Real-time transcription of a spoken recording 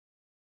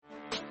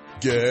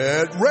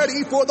Get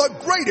ready for the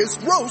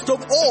greatest roast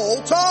of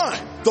all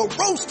time. The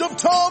Roast of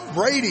Tom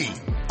Brady.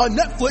 A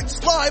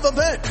Netflix live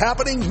event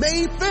happening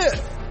May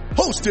 5th.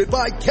 Hosted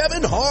by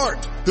Kevin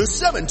Hart. The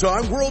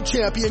 7-time world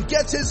champion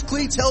gets his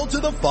cleats held to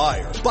the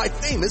fire by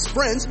famous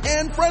friends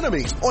and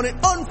frenemies on an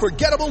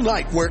unforgettable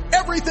night where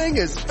everything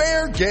is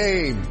fair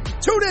game.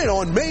 Tune in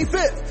on May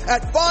 5th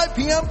at 5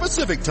 p.m.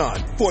 Pacific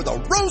time for the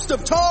Roast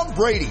of Tom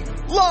Brady.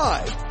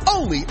 Live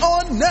only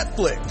on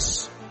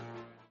Netflix.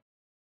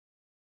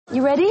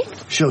 You ready?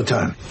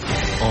 Showtime.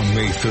 On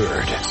May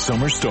 3rd,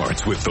 summer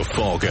starts with The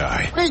Fall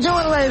Guy. What are you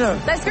doing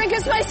later? Let's drink a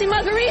spicy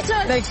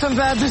margarita. Make some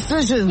bad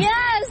decisions.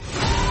 Yes!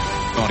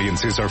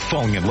 Audiences are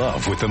falling in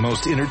love with the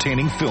most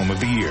entertaining film of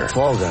the year.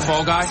 Fall Guy.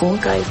 Fall Guy? Fall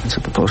Guy. That's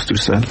what the poster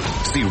said.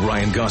 See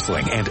Ryan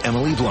Gosling and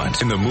Emily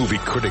Blunt in the movie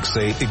critics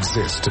say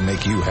exists to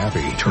make you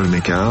happy. Trying to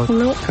make it out?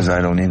 Nope. Because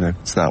I don't either.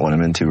 It's not what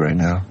I'm into right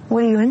now.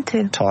 What are you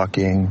into?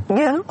 Talking.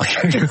 Yeah.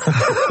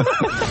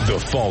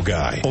 The Fall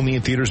Guy. Only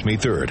in theaters May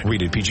 3rd.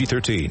 Rated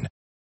PG-13.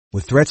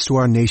 With threats to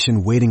our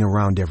nation waiting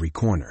around every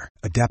corner,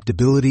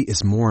 adaptability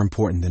is more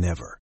important than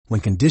ever.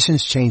 When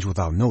conditions change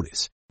without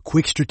notice,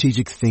 quick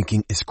strategic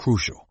thinking is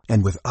crucial.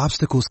 And with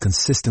obstacles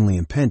consistently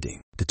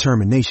impending,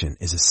 determination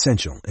is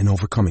essential in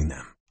overcoming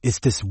them. It's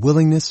this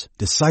willingness,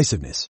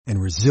 decisiveness,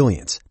 and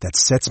resilience that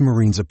sets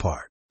Marines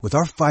apart. With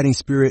our fighting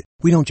spirit,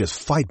 we don't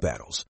just fight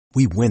battles,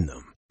 we win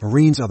them.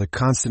 Marines are the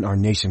constant our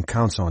nation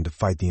counts on to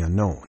fight the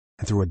unknown.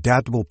 And through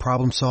adaptable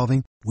problem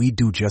solving, we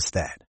do just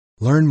that.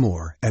 Learn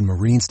more at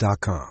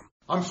marines.com.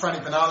 I'm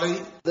Franny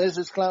Benali. This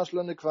is Klaus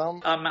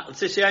Lundekvam. I'm Matt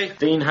Letitia.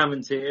 Dean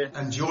Hammond here.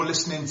 And you're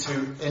listening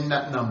to In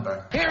That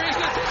Number. Here is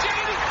Letitia.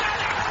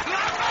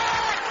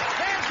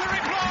 Here's the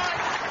reply.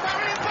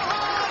 Marion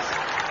Pahars.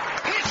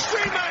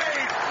 History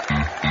made.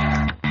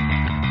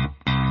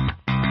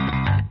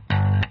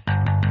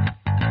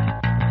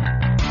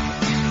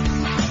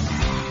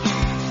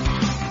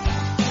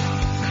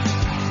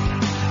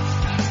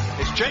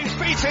 It's James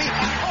Beattie.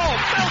 Oh,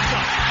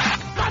 belter.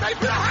 Man, they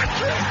put a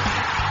hat-trick.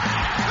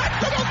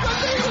 That's an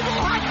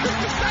unbelievable hat-trick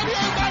to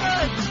Sadio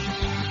Mane.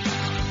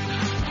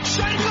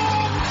 Shane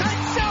Long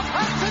takes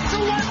Southampton to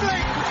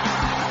Wembley.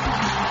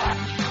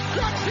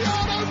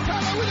 Graziano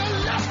Pella with a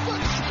left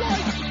foot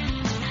strike.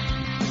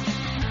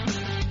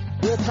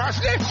 Walcott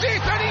lifts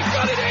it and he's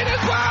got it in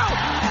as well.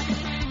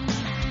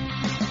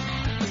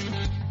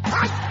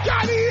 And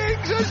Danny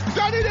Ings has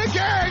done it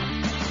again.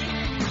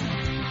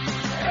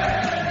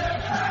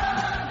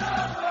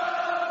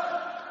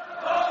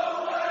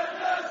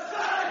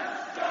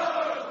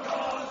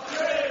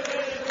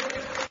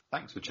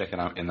 Thanks for checking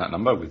out In That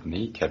Number with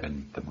me,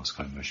 Kevin, the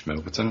Moscow Mush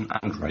Milverton,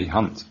 and Ray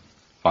Hunt.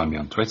 Find me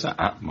on Twitter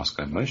at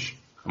Moscow Mush,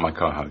 and my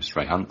co-host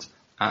Ray Hunt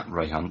at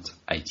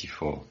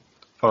RayHunt84.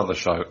 Follow the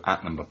show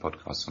at Number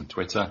Podcast on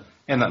Twitter,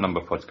 In That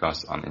Number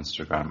Podcast on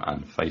Instagram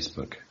and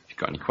Facebook. If you've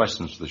got any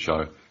questions for the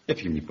show, if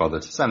you can be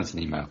bothered, send us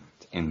an email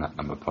to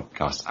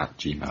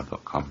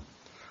inthatnumberpodcast@gmail.com.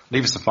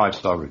 Leave us a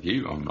 5-star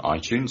review on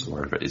iTunes or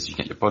wherever it is you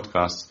get your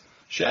podcasts.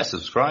 Share,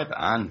 subscribe,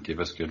 and give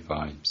us good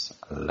vibes.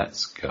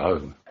 Let's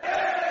go.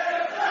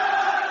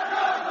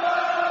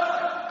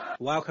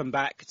 Welcome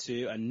back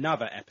to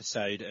another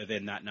episode of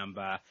In That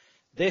Number.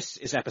 This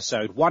is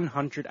episode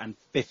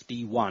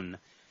 151.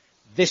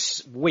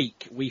 This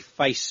week we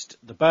faced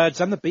the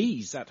Birds and the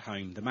Bees at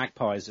home, the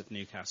Magpies of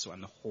Newcastle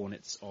and the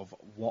Hornets of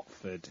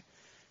Watford.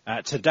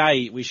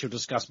 Today we shall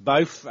discuss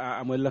both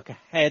and we'll look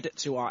ahead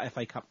to our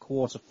FA Cup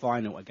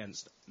quarter-final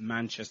against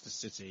Manchester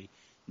City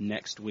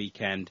next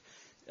weekend.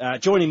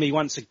 Joining me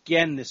once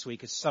again this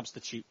week is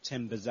substitute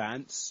Tim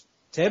Bazantz.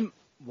 Tim,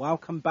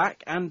 welcome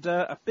back, and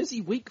a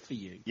busy week for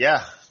you.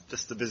 Yeah,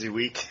 just a busy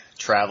week.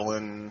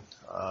 Traveling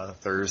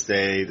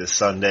Thursday to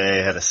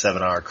Sunday, had a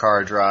 7-hour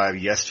car drive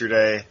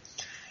yesterday.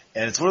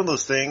 And it's one of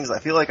those things, I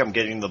feel like I'm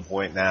getting to the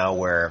point now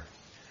where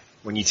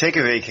when you take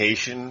a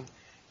vacation,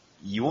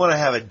 you want to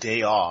have a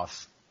day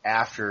off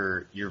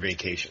after your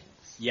vacation.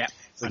 Yeah.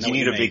 It's like you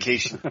need a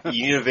vacation.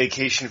 You need a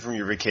vacation from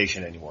your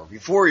vacation anymore.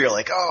 Before you're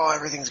like, oh,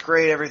 everything's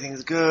great,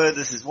 everything's good,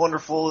 this is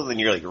wonderful, and then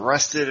you're like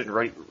rested and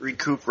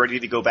recouped, ready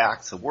to go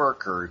back to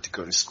work or to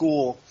go to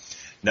school.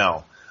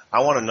 No,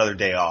 I want another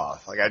day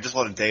off. Like I just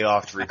want a day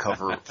off to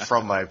recover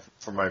from my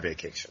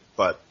vacation.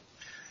 But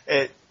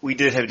we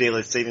did have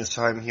daylight savings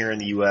time here in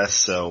the U.S.,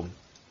 so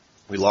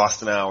we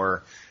lost an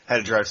hour. Had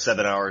to drive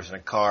 7 hours in a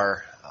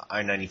car.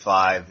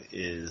 I-95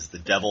 is the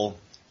devil.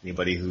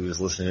 Anybody who is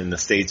listening in the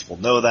States will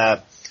know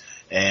that.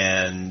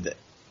 And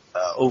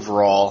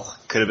overall,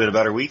 could have been a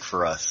better week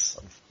for us.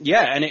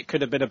 Yeah, and it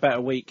could have been a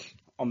better week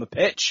on the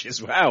pitch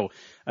as well.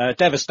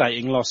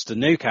 Devastating loss to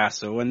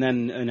Newcastle, and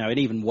then an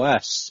even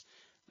worse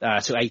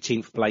to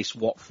 18th place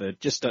Watford.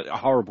 Just a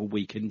horrible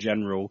week in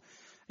general.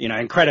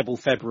 Incredible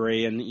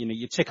February, and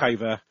you tick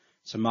over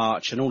to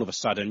March, and all of a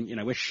sudden,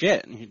 we're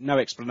shit. No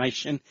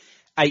explanation.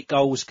 8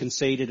 goals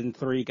conceded in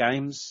 3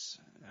 games,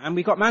 and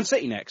we got Man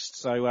City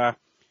next. So.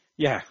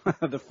 Yeah,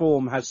 the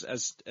form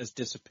has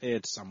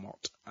disappeared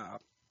somewhat.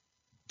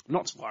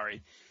 Not to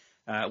worry.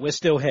 We're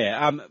still here.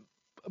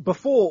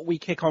 Before we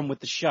kick on with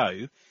the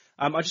show,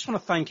 I just want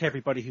to thank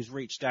everybody who's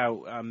reached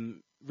out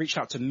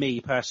to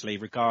me personally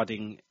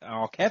regarding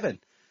our Kevin.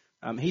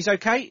 He's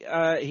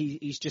okay.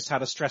 He's just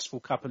had a stressful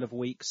couple of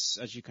weeks,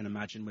 as you can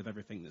imagine, with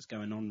everything that's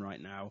going on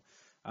right now.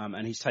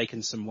 And he's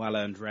taken some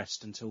well-earned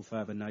rest until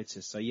further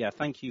notice. So, yeah,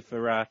 thank you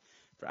for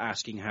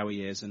asking how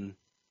he is. And,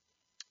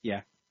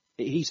 yeah,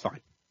 he's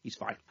fine. He's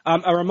fine.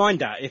 A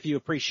reminder, if you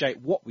appreciate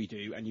what we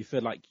do and you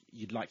feel like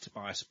you'd like to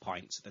buy us a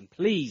pint, then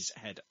please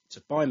head to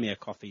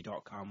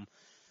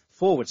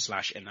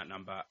buymeacoffee.com/in that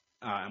number.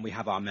 And we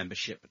have our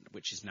membership,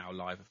 which is now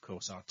live, of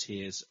course, our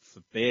Tears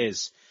for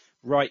Beers.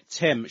 Right,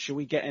 Tim, shall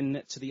we get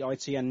into the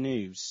ITN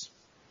news?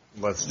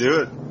 Let's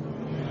do it.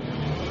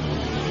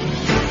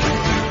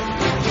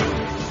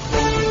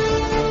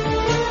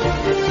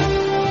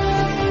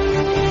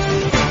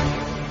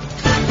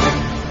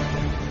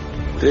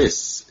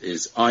 This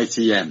is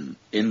ITN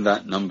in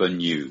that number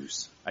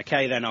news.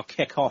 Okay, then I'll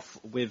kick off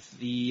with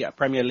the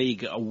Premier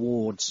League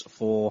awards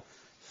for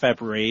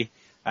February.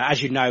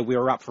 As you know, we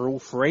were up for all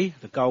three,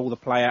 the goal, the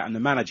player and the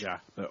manager.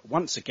 But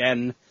once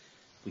again,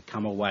 we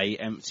come away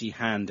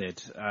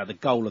empty-handed. The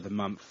goal of the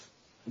month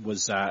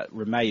was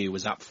Romeu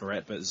was up for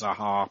it, but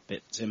Zaha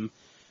bit him.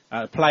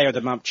 Player of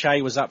the month,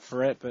 Che, was up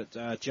for it, but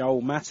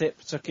Joel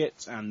Matip took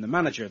it. And the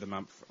manager of the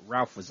month,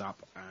 Ralph, was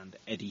up, and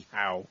Eddie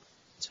Howe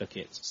took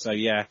it. So,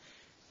 yeah,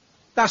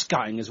 that's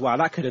gutting as well.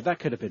 That could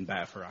have been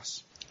better for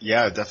us.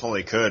 Yeah, it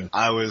definitely could.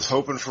 I was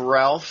hoping for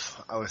Ralph.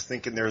 I was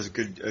thinking there was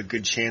a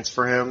good chance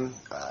for him.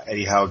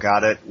 Eddie Howe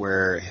got it,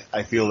 where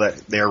I feel that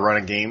their run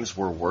of games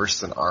were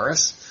worse than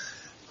ours.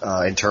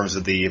 In terms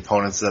of the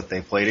opponents that they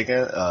played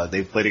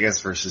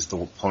against versus the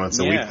opponents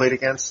that we played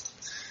against.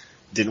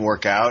 Didn't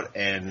work out,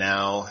 and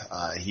now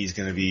he's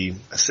going to be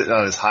sitting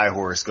on his high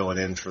horse going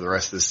in for the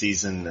rest of the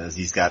season as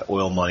he's got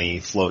oil money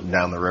floating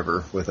down the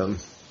river with him.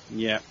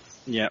 Yeah,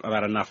 I've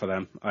had enough of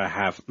them. I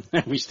have.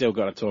 We still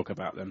got to talk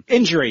about them.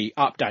 Injury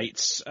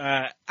updates.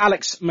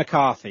 Alex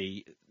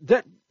McCarthy.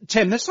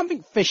 Tim, there's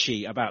something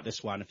fishy about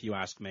this one, if you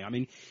ask me. I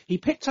mean, he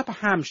picked up a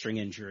hamstring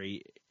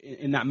injury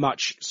in that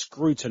much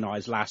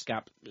scrutinised last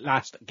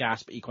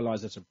gasp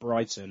equaliser to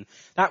Brighton.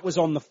 That was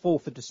on the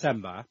 4th of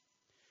December.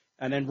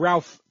 And then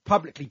Ralph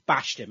publicly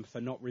bashed him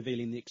for not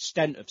revealing the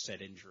extent of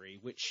said injury,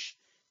 which,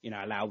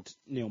 allowed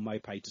Neil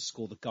Maupay to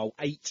score the goal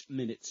 8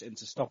 minutes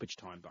into stoppage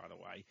time, by the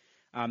way.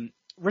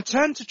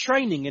 Returned to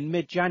training in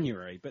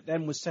mid-January, but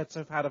then was said to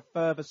have had a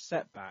further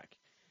setback.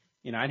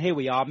 And here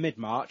we are,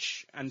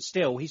 mid-March, and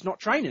still he's not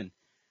training.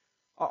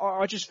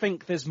 I just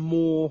think there's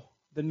more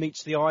than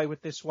meets the eye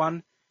with this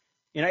one.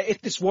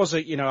 If this was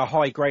a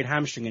high-grade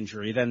hamstring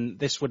injury, then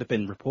this would have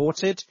been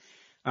reported.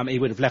 He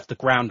would have left the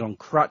ground on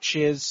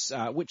crutches,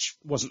 which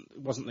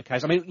wasn't the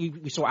case. I mean,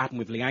 we saw what happened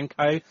with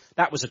Lianco.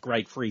 That was a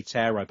grade 3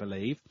 tear, I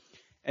believe.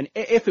 And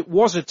if it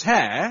was a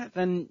tear,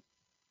 then,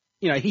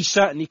 he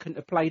certainly couldn't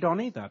have played on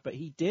either, but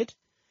he did.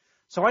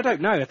 So I don't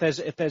know if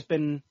there's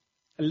been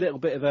a little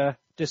bit of a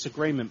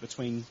disagreement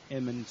between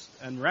him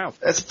and Ralph.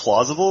 That's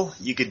plausible.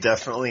 You could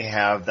definitely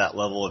have that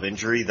level of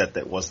injury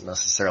that wasn't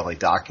necessarily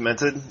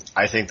documented.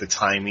 I think the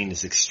timing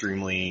is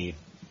extremely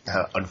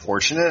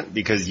unfortunate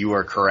because you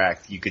are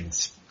correct. You could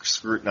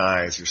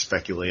scrutinize or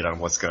speculate on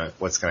what's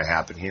gonna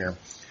happen here.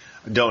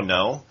 I don't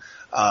know.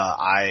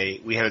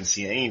 We haven't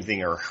seen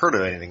anything or heard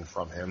of anything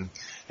from him.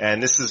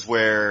 And this is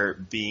where,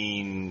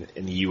 being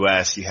in the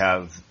U.S., you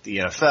have the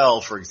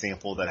NFL, for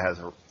example, that has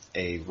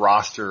a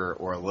roster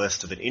or a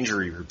list of an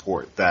injury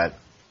report that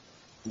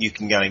you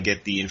can kind of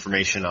get the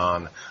information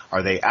on.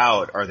 Are they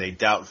out? Are they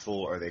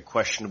doubtful? Are they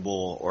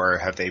questionable? Or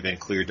have they been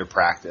cleared to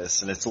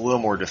practice? And it's a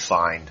little more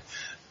defined,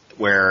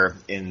 where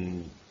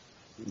in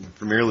the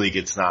Premier League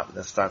that's not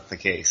the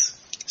case.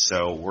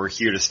 So we're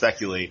here to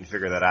speculate and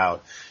figure that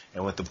out.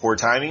 And with the poor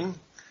timing,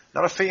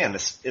 not a fan.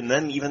 And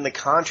then even the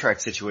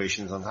contract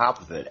situations on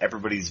top of it.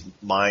 Everybody's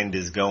mind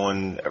is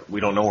going,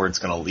 we don't know where it's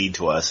going to lead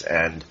to us.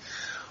 And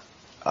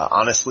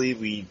honestly,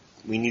 we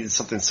needed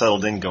something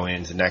settled in going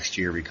into next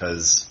year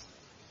because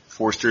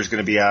Forster's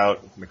going to be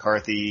out.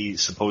 McCarthy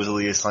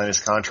supposedly has signed his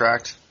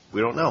contract.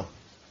 We don't know.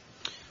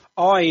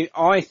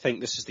 I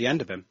think this is the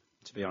end of him,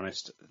 to be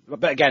honest.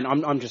 But again,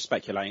 I'm just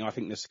speculating. I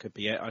think this could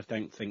be it. I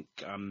don't think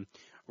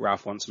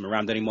Ralph wants him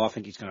around anymore. I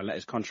think he's going to let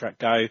his contract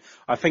go.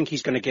 I think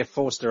he's going to give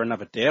Forster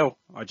another deal.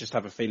 I just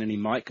have a feeling he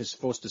might, because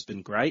Forster's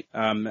been great.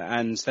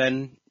 And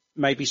then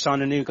maybe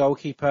sign a new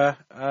goalkeeper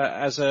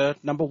as a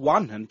number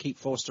 1 and keep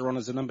Forster on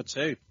as a number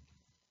 2.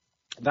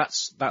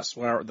 That's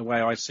where the way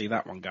I see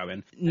that one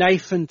going.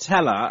 Nathan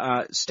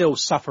Teller still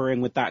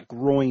suffering with that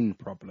groin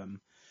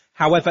problem.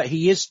 However,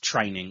 he is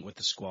training with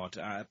the squad.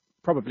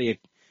 Probably,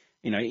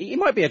 he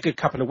might be a good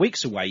couple of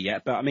weeks away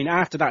yet. But I mean,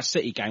 after that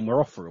City game, we're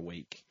off for a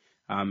week.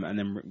 And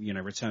then,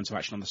 return to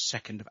action on the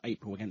 2nd of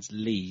April against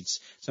Leeds.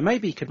 So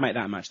maybe he could make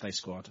that a matchday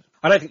squad.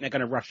 I don't think they're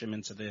going to rush him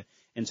into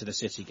the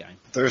City game.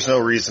 There's no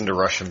reason to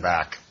rush him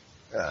back.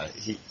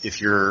 If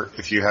you're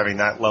having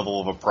that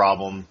level of a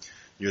problem,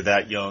 you're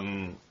that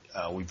young,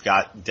 we've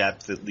got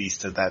depth at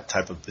least at that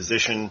type of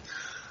position.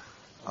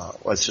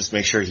 let's just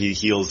make sure he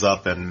heals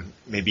up and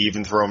maybe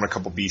even throw him a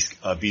couple B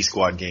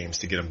squad games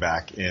to get him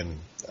back in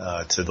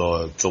to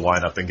the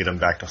lineup and get him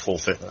back to full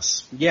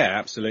fitness. Yeah,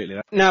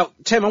 absolutely. Now,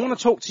 Tim, I want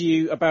to talk to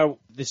you about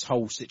this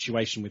whole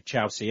situation with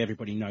Chelsea.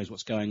 Everybody knows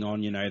what's going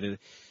on. You know,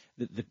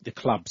 the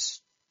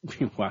club's,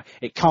 well,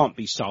 it can't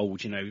be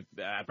sold. You know,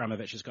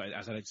 Abramovich has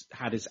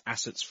had his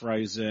assets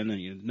frozen,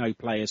 and no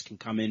players can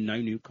come in, no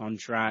new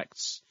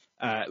contracts.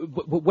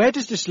 Where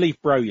does this leave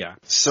Broja?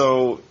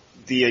 So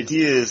the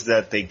idea is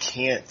that they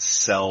can't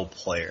sell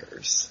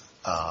players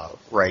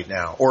right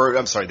now, or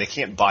I'm sorry, they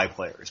can't buy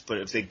players. But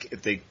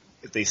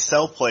if they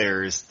sell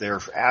players, their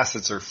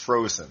assets are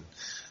frozen.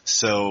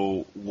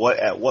 So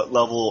at what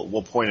level, at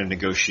what point in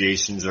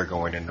negotiations are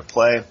going into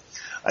play?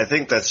 I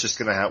think that's just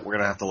we're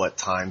gonna have to let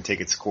time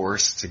take its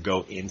course to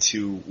go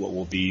into what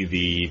will be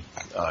the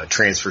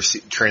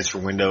transfer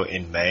window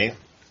in May.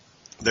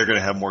 They're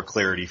gonna have more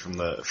clarity from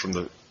the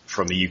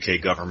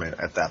UK government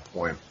at that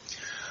point.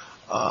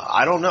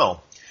 I don't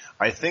know.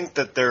 I think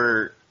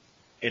that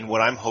and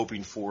what I'm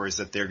hoping for is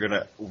that they're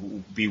gonna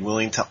be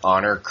willing to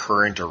honor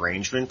current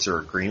arrangements or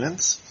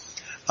agreements.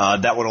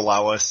 That would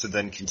allow us to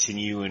then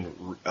continue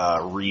and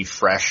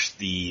refresh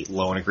the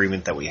loan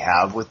agreement that we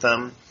have with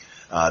them.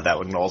 That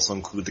would also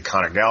include the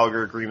Conor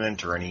Gallagher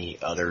agreement or any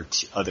other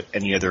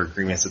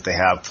agreements that they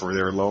have for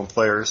their loan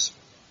players.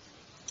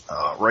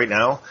 Right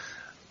now,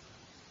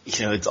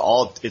 it's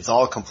all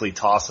a complete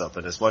toss up.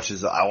 And as much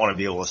as I want to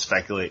be able to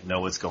speculate and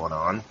know what's going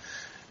on,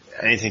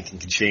 anything can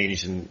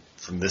change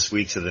from this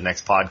week to the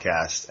next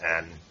podcast.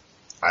 And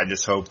I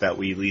just hope that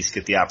we at least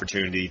get the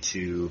opportunity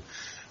to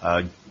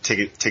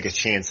take a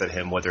chance at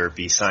him, whether it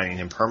be signing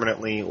him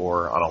permanently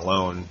or on a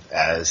loan,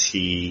 as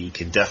he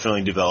can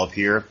definitely develop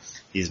here.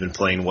 He's been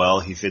playing well.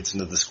 He fits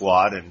into the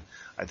squad, and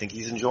I think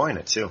he's enjoying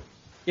it too.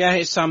 Yeah,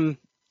 it's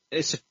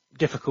a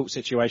difficult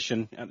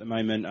situation at the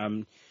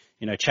moment.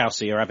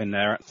 Chelsea are having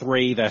their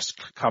 3. Their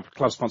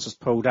club sponsors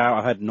pulled out.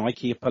 I heard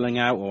Nike are pulling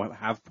out or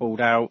have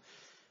pulled out.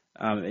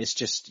 It's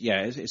just,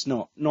 it's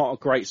not a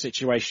great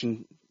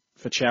situation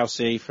for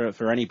Chelsea,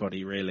 for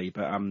anybody really.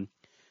 But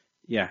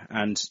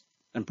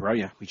and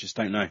Broja, we just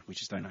don't know. A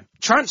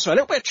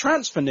little bit of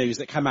transfer news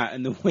that came out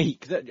in the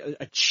week.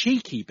 A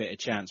cheeky bit of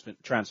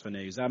transfer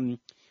news.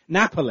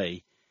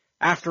 Napoli,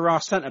 after our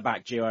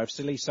centre-back duo of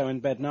Saliso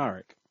and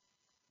Bednarik.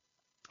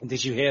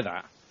 Did you hear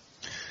that?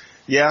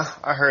 Yeah,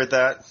 I heard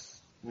that.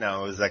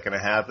 No, is that going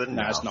to happen?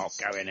 No, it's not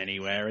going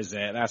anywhere, is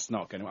it? That's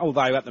not going to.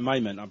 Although at the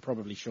moment, I'm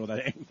probably sure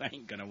they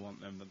ain't going to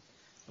want them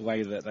the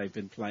way that they've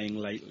been playing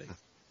lately.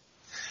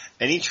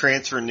 Any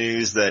transfer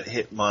news that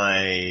hit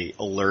my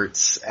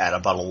alerts at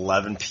about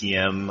 11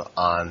 p.m.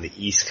 on the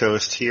East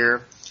Coast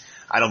here,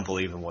 I don't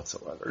believe in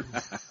whatsoever.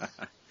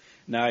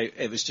 No,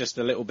 it was just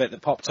a little bit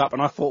that popped up,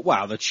 and I thought,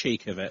 wow, the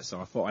cheek of it. So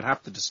I thought I'd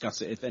have to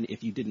discuss it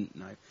if you didn't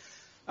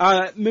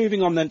know.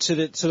 Moving on then to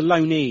the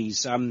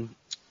loanees.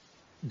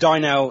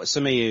 Dynel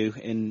Samiu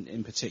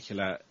in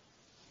particular,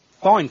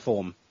 fine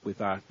form with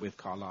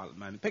Carlisle at the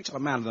moment. Picked up a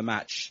man of the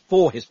match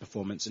for his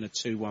performance in a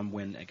 2-1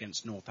 win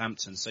against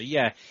Northampton. So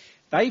yeah,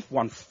 they've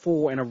won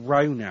 4 in a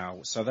row now.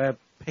 So they're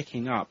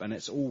picking up, and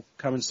it's all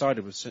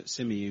coincided with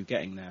Samiu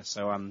getting there.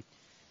 So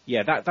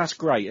that's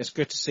great. It's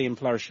good to see him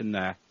flourishing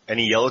there.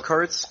 Any yellow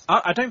cards?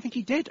 I don't think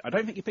he did. I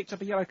don't think he picked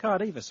up a yellow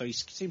card either. So he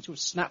seems to have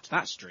snapped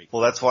that streak.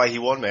 Well, that's why he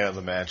won man of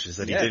the match, is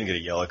that he didn't get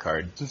a yellow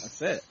card.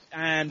 That's it.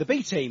 And the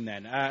B team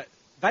then,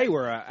 they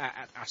were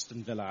at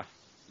Aston Villa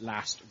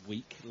last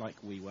week, like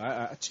we were.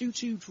 A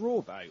 2-2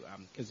 draw, though.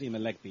 Kazima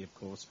Legby, of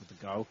course, with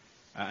the goal,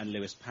 and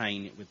Lewis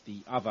Payne with the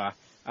other.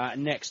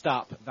 Next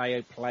up,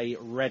 they play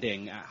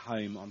Reading at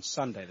home on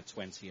Sunday the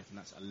 20th, and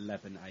that's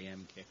 11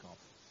 a.m. kickoff.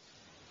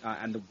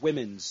 And the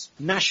Women's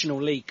National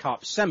League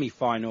Cup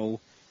semi-final,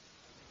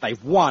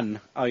 they've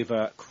won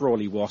over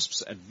Crawley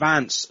Wasps,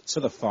 advance to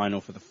the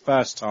final for the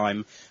first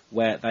time,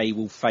 where they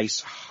will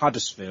face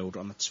Huddersfield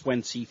on the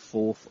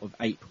 24th of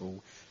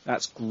April.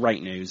 That's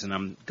great news,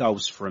 and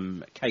goals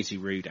from Katie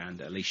Rood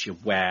and Alicia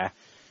Ware.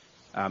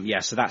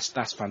 So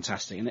that's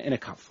fantastic. In a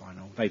cup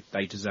final,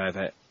 they deserve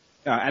it.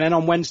 And then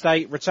on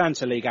Wednesday, return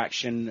to league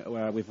action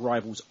with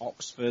rivals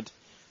Oxford.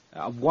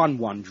 A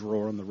 1-1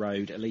 draw on the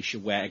road. Alicia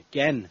Ware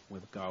again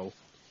with a goal.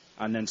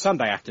 And then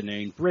Sunday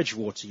afternoon,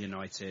 Bridgewater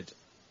United.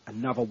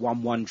 Another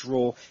 1-1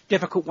 draw.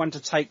 Difficult one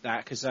to take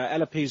that because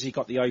Ella Puzzi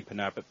got the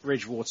opener, but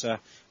Bridgewater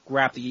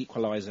grabbed the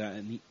equaliser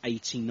in the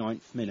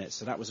 89th minute.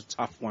 So that was a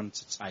tough one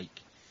to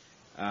take.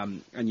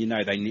 And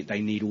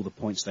they need all the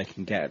points they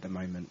can get at the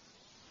moment.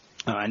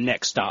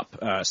 Next up,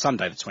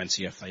 Sunday the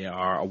 20th, they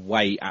are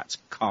away at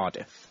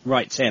Cardiff.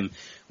 Right, Tim,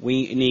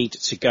 we need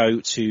to go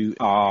to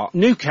our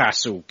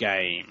Newcastle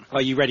game.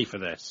 Are you ready for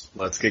this?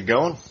 Let's get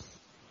going.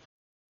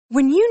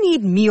 When you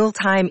need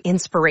mealtime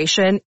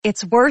inspiration,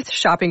 it's worth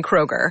shopping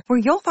Kroger, where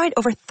you'll find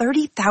over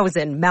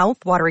 30,000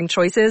 mouth-watering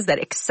choices that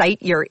excite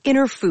your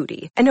inner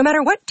foodie. And no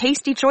matter what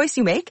tasty choice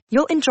you make,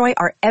 you'll enjoy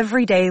our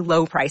everyday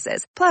low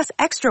prices, plus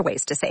extra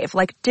ways to save,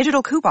 like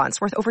digital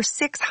coupons worth over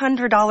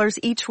 $600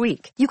 each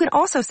week. You can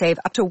also save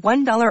up to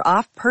 $1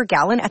 off per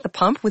gallon at the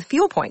pump with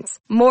fuel points.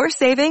 More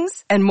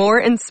savings and more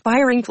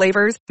inspiring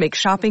flavors make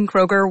shopping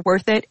Kroger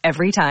worth it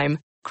every time.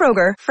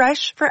 Kroger,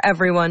 fresh for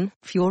everyone.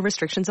 Fuel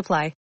restrictions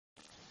apply.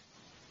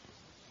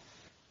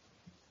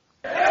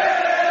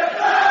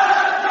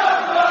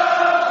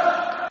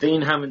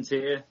 Dean Hammond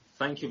here.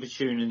 Thank you for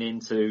tuning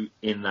in to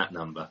In That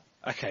Number.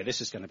 Okay, this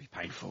is going to be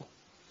painful.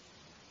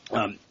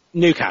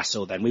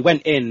 Newcastle then. We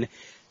went in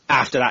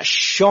after that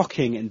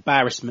shocking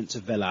embarrassment to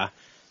Villa,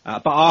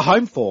 but our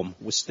home form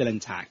was still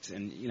intact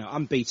and,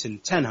 unbeaten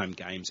 10 home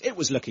games. It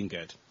was looking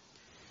good.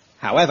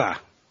 However,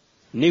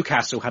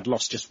 Newcastle had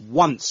lost just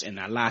once in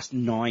their last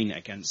 9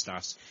 against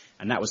us,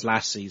 and that was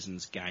last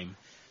season's game.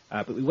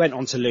 But we went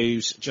on to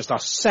lose just our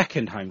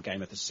second home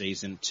game of the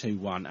season,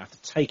 2-1, after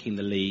taking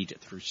the lead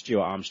through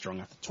Stuart Armstrong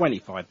after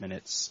 25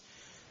 minutes.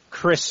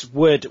 Chris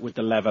Wood with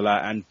the leveller,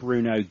 and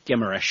Bruno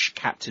Guimaraes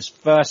capped his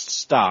first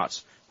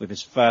start with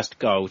his first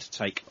goal to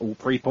take all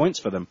 3 points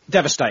for them.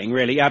 Devastating,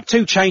 really.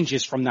 2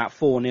 changes from that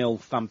 4-0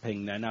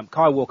 thumping then.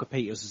 Kyle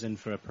Walker-Peters was in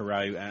for a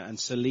Perot, and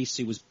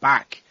Salisi was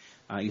back.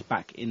 He's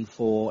back in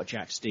for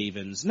Jack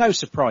Stevens. No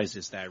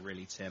surprises there,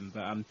 really, Tim,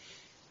 but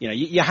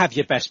you have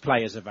your best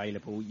players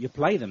available. You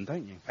play them,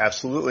 don't you?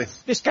 Absolutely.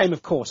 This game,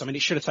 of course,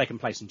 it should have taken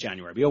place in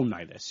January. We all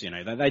know this.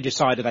 They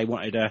decided they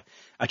wanted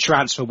a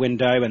transfer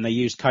window, and they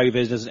used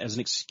COVID as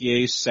an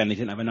excuse, and they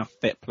didn't have enough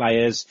fit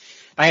players.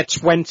 They had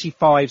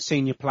 25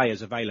 senior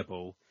players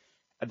available.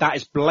 That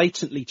is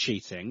blatantly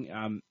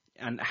cheating.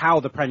 And how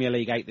the Premier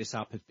League ate this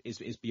up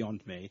is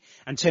beyond me.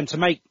 And Tim, to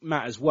make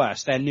matters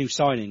worse, their new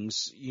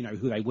signings,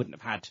 who they wouldn't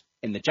have had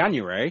in the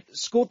January,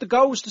 scored the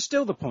goals to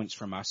steal the points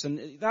from us.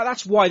 And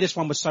that's why this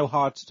one was so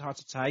hard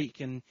to take.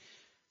 And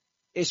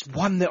it's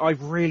one that I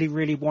really,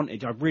 really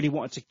wanted. I really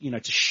wanted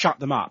to shut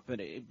them up,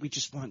 but we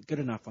just weren't good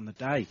enough on the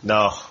day.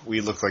 No,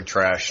 we looked like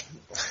trash,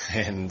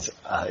 and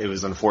it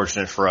was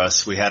unfortunate for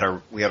us. We had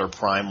our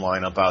prime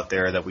lineup out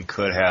there that we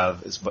could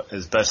have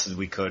as best as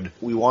we could.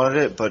 We wanted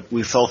it, but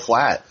we fell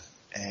flat.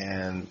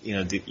 And,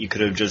 you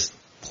could have just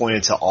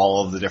pointed to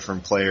all of the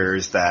different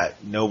players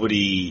that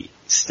nobody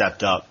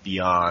stepped up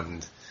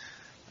beyond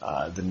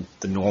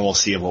the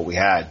normalcy of what we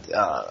had.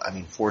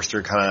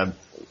 Forster kind of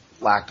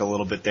lacked a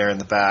little bit there in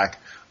the back.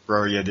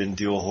 Broja didn't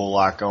do a whole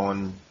lot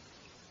going.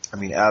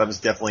 Adams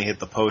definitely hit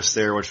the post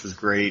there, which was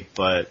great,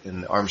 but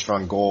in the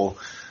Armstrong goal,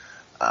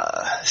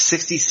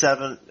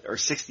 67 or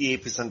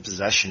 68%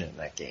 possession in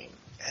that game.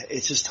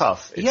 It's just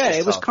tough.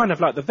 It was kind of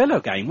like the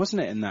Villa game,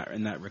 wasn't it, in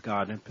that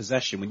regard, in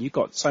possession, when you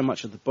got so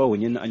much of the ball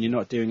and you're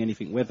not doing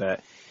anything with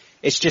it.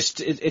 It's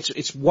just,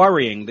 it's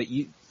worrying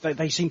that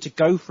they seem to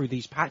go through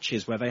these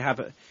patches where they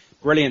have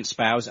brilliant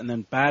spells and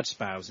then bad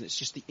spells. And it's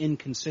just the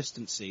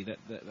inconsistency that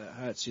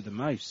hurts you the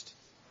most.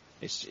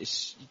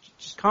 It's you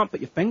just can't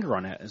put your finger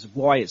on it as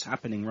why it's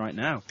happening right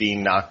now.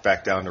 Being knocked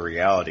back down to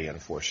reality,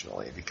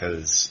 unfortunately,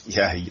 because,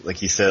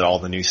 like you said, all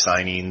the new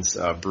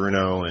signings,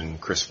 Bruno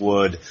and Chris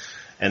Wood,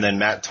 and then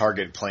Matt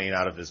Targett playing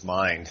out of his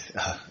mind.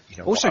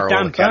 Also,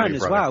 Dan Burn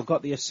as well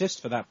got the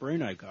assist for that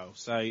Bruno goal.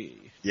 So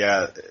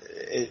yeah,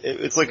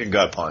 it's like a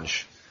gut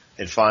punch.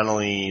 It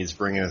finally is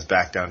bringing us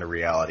back down to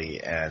reality,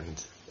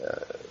 and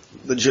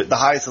the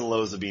highs and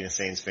lows of being a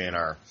Saints fan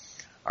are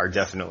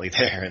definitely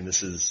there. And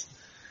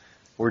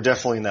we're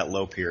definitely in that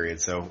low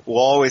period. So we'll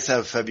always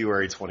have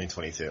February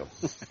 2022.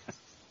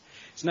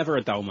 It's never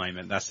a dull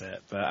moment. That's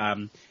it.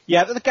 But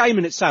the game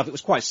in itself, it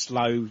was quite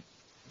slow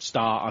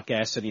start, I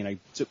guess, and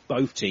took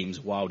both teams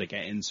a while to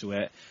get into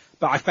it.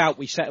 But I felt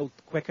we settled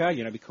quicker.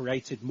 We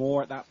created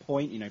more at that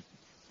point.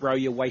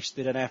 Broja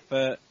wasted an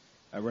effort.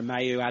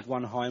 Romeu had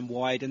one high and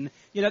wide, and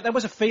there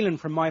was a feeling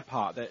from my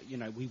part that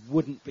we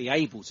wouldn't be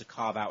able to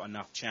carve out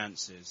enough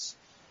chances,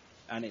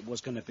 and it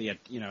was going to be a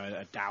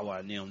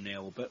dour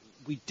 0-0. But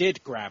we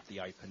did grab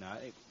the opener.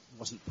 It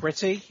wasn't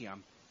pretty. You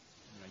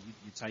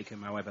take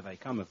them however they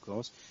come, of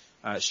course.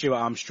 Stuart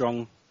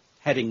Armstrong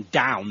heading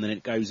down, then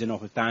it goes in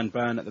off of Dan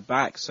Burn at the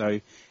back. So,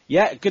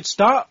 a good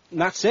start, and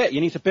that's it. You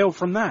need to build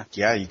from that.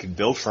 Yeah, you can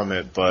build from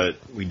it, but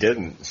we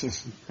didn't.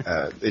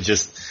 They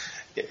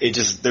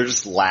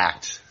just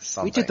lacked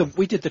something.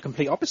 We did the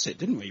complete opposite,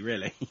 didn't we,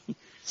 really?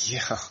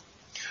 Yeah.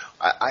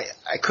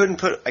 I couldn't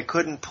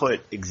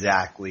put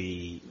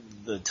exactly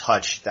the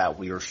touch that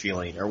we were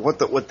feeling, or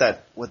what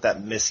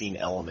that missing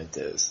element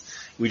is.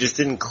 We just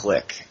didn't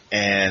click,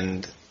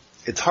 and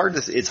it's hard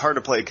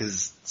to play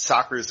because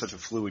soccer is such a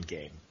fluid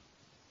game.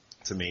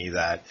 To me,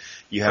 that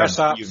you have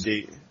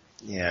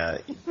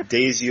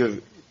days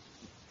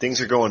things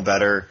are going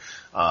better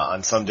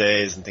on some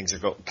days, and things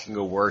can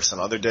go worse on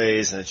other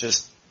days, and it's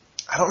just,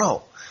 I don't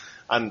know.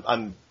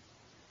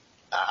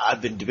 I've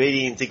been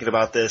debating and thinking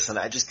about this, and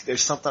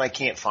there's something I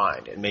can't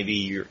find, and maybe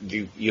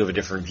you have a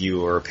different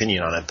view or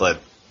opinion on it, but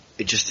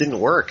it just didn't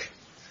work.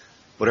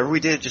 Whatever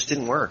we did just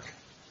didn't work.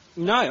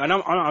 No, and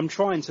I'm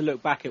trying to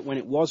look back at when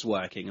it was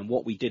working and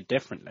what we did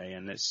differently,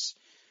 and there's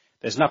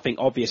nothing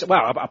obvious.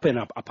 Well,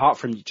 apart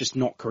from just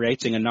not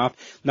creating enough,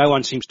 no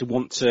one seems to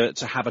want to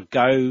have a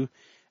go.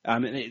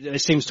 There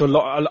seems to a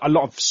lot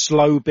of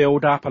slow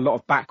build up, a lot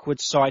of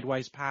backwards,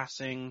 sideways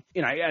passing,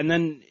 and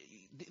then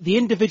the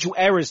individual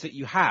errors that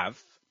you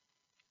have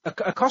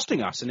are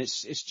costing us, and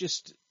it's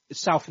just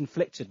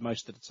self-inflicted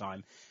most of the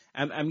time.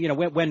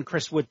 When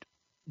Chris Wood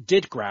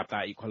did grab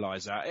that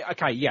equaliser,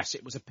 okay, yes,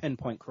 it was a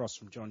pinpoint cross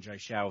from John Joe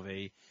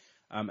Shelvey,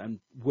 and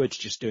Wood's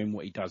just doing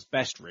what he does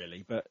best,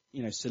 really. But,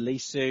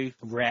 Salisu,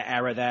 rare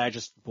error there,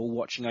 just ball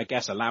watching, I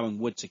guess, allowing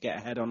Wood to get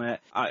ahead on it.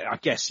 I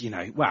guess,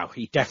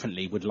 he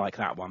definitely would like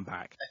that one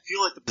back. I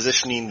feel like the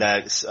positioning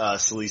that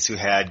Salisu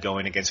had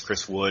going against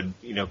Chris Wood,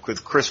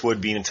 with Chris Wood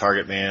being a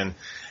target man,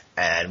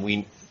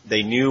 and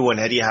they knew when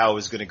Eddie Howe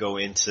was going to go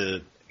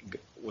into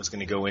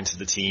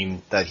the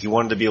team that he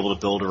wanted to be able to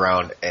build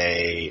around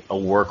a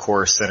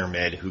workhorse center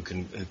mid who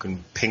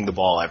can ping the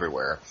ball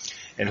everywhere.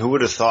 And who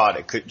would have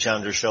thought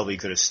John Joe Shelby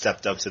could have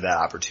stepped up to that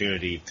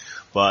opportunity?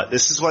 But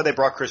this is why they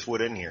brought Chris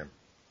Wood in here.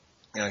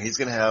 He's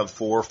going to have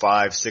 4,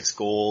 5, 6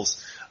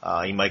 goals.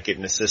 He might get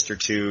an assist or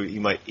two.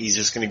 He's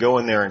just going to go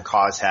in there and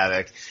cause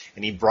havoc.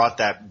 And he brought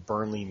that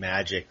Burnley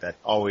magic that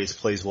always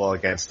plays well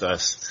against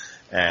us,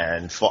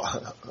 and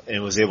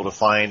was able to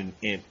find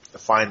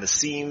the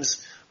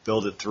seams,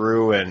 build it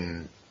through,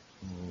 and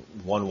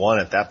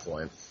 1-1 at that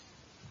point.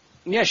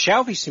 Yeah,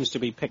 Shelvey seems to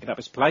be picking up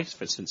his place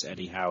since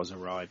Eddie Howe's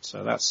arrived,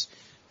 so that's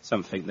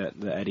something that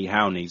Eddie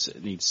Howe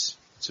needs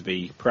to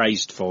be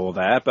praised for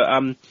there.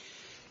 But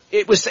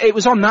it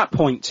was on that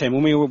point, Tim,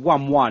 when we were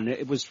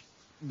 1-1.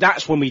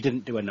 That's when we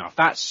didn't do enough.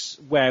 That's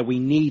where we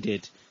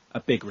needed a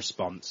big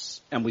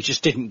response, and we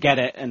just didn't get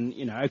it. And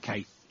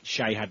okay,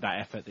 Shea had that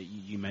effort that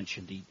you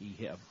mentioned. He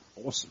hit an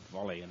awesome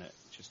volley, and it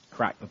just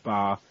cracked the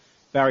bar.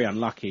 Very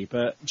unlucky,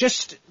 but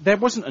just there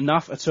wasn't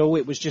enough at all.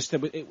 It was just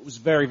it was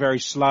very, very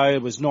slow.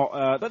 It was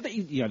not.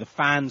 The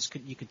fans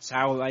you could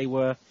tell they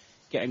were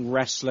getting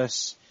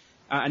restless,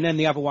 and then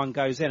the other one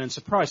goes in, and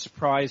surprise,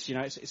 surprise,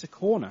 it's a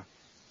corner.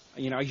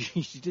 You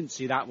didn't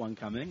see that one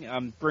coming.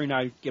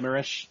 Bruno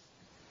Guimaraes,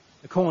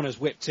 the corner's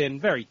whipped in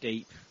very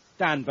deep.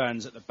 Dan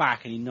Burns at the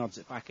back, and he nods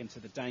it back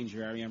into the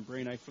danger area, and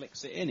Bruno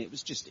flicks it in. It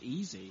was just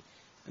easy,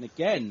 and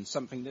again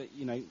something that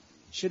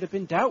should have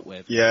been dealt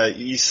with. Yeah,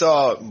 you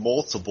saw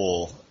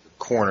multiple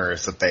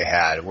corners that they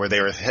had where they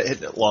were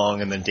hitting it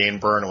long and then Dan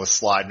Burn was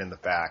sliding in the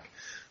back.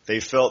 They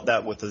felt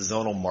that with the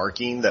zonal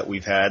marking that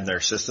we've had in their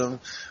system,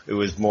 it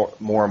was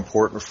more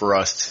important for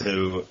us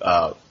to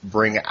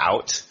draw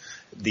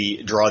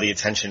the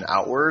attention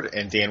outward,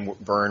 and Dan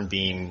Burn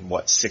being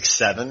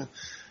 6'7",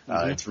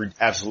 it's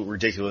absolutely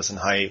ridiculous in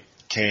height,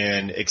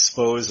 can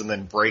expose and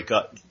then break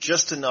up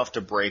just enough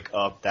to break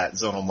up that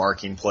zonal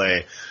marking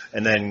play,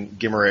 and then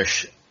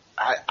Guimaraes,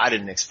 I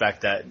didn't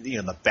expect that,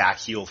 the back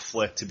heel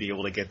flick to be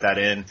able to get that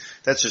in.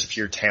 That's just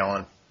pure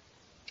talent.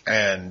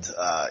 And,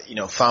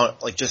 found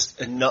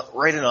just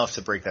right enough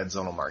to break that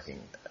zonal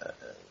marking.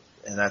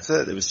 And that's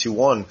it. It was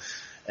 2-1.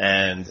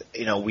 And,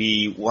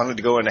 we wanted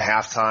to go into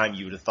halftime.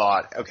 You would have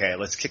thought, okay,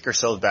 let's kick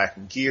ourselves back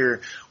in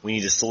gear. We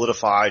need to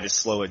solidify, to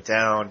slow it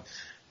down.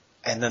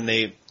 And then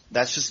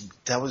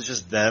that was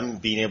just them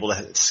being able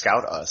to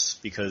scout us,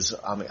 because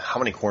how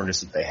many corners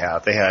did they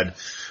have? They had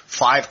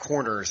 5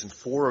 corners, and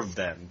 4 of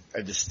them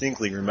I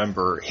distinctly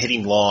remember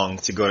hitting long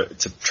to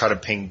try to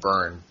ping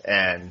Burn,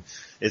 and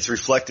it's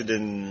reflected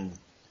in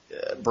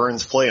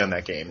Burn's play on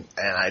that game.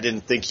 And I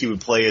didn't think he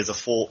would play as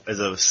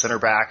a center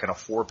back in a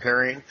 4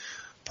 pairing,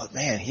 but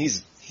man,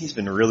 he's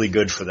been really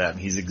good for them.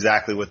 He's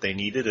exactly what they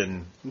needed.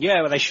 And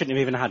yeah, well, they shouldn't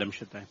have even had him,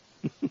 should they?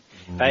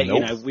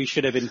 Nope. We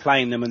should have been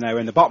playing them when they were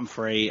in the bottom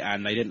 3,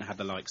 and they didn't have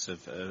the likes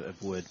of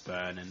Wood,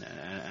 Burn,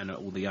 and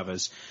all the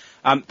others.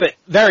 But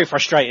very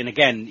frustrating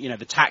again.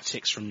 The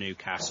tactics from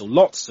Newcastle,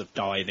 lots of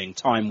diving,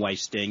 time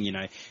wasting.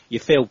 You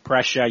feel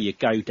pressure, you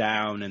go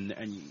down,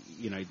 and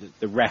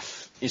the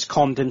ref is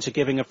conned into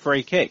giving a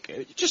free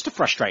kick. Just a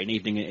frustrating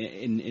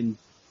evening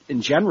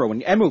in general.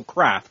 And Emil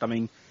Kraft,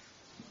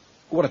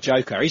 what a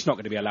joker. He's not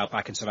going to be allowed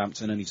back in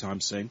Southampton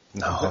anytime soon.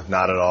 No,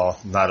 not at all.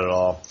 Not at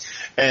all.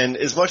 And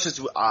as much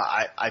as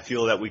I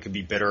feel that we could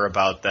be bitter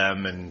about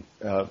them and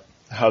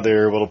how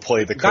they're able to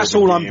play the COVID That's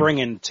all game. I'm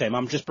bringing, Tim.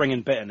 I'm just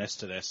bringing bitterness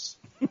to this.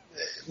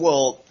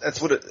 Well,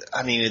 that's what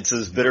it's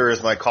as bitter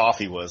as my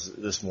coffee was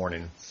this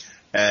morning.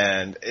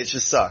 And it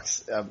just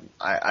sucks.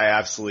 I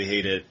absolutely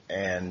hate it.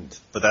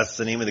 But that's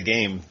the name of the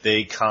game.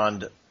 They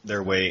conned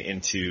their way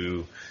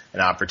into an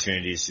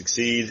opportunity to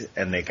succeed,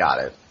 and they got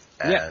it.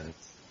 And yeah.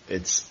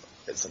 It's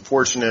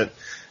unfortunate,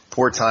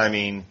 poor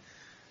timing,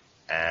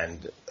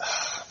 and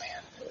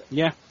man.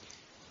 Yeah,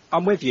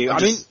 I'm with you.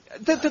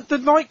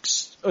 The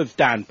likes of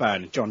Dan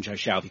Burn, John Joe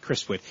Shelby,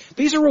 Chris Wood,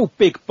 these are all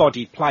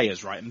big-bodied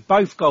players, right? And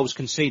both goals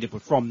conceded were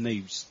from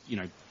these,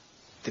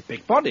 the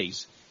big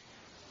bodies.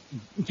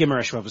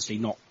 Guimaraes obviously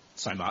not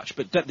so much,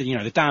 but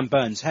the Dan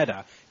Burns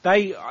header.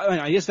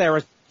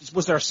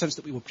 Was there a sense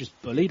that we were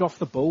just bullied off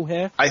the ball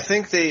here? I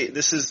think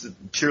this is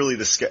purely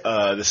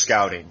the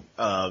scouting.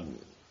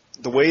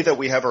 the way that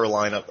we have our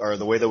lineup, or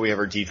the way that we have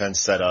our defense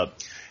set up,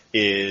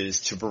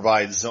 is to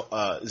provide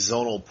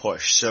zonal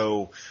push.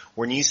 So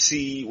when you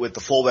see with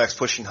the fullbacks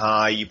pushing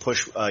high, you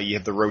push, you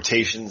have the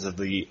rotations of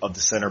the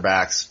center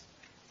backs.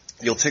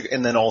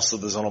 And then also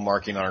the zonal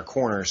marking on our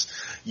corners.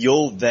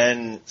 You'll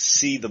then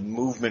see the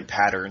movement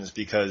patterns,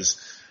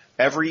 because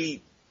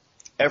every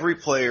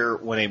player,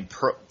 when a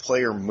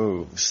player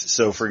moves,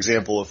 so for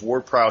example, if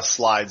Ward-Prowse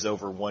slides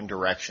over one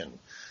direction,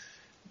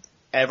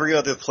 every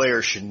other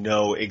player should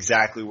know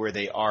exactly where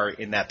they are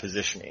in that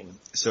positioning.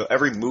 So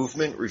every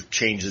movement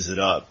changes it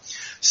up.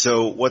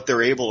 So what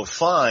they're able to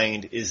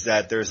find is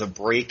that there's a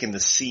break in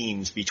the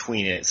seams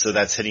between it. So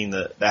that's hitting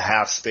the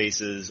half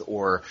spaces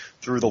or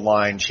through the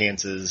line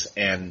chances.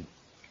 And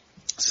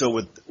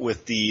so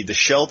with the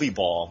Shelby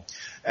ball,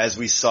 as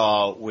we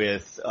saw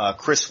with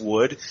Chris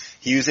Wood,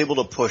 he was able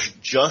to push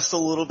just a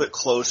little bit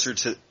closer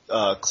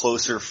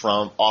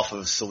from off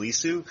of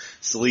Salisu.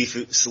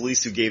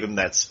 Salisu gave him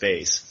that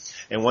space.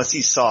 And once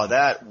he saw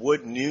that,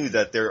 Wood knew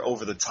that they're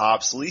over the top.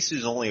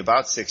 Salisu's only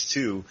about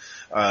 6'2",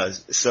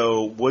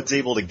 so Wood's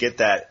able to get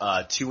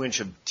that 2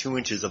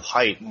 inches of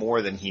height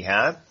more than he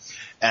had,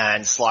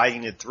 and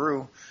sliding it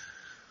through.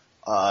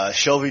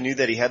 Shelby knew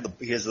that he has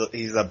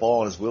that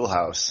ball in his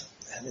wheelhouse,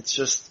 and it's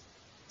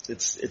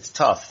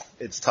tough.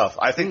 It's tough.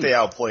 I think they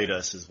outplayed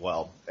us as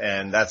well,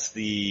 and that's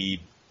the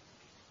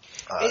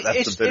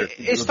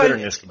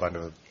bitterness combined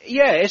with it.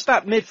 Yeah, it's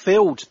that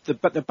midfield,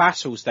 the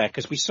battles there,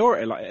 because we saw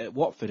it at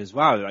Watford as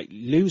well, like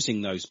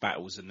losing those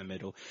battles in the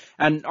middle.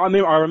 And I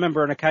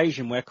remember an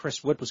occasion where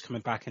Chris Wood was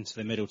coming back into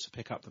the middle to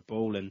pick up the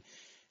ball, and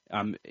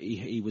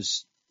he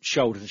was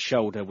shoulder to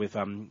shoulder with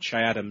Shay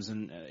Adams,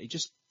 and he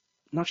just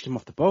nudged him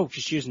off the ball,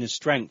 just using his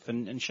strength,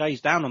 and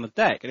Shay's down on the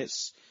deck, and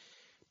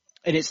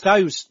it's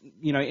those,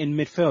 in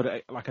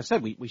midfield, like I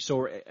said, we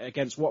saw it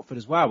against Watford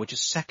as well. We're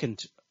just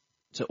second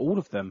to all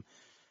of them.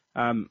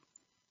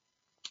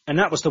 And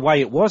that was the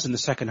way it was in the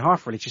second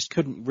half, really. Just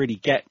couldn't really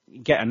get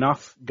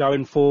enough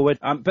going forward.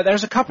 But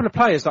there's a couple of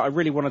players that I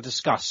really want to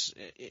discuss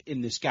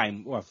in this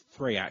game. Well,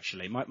 3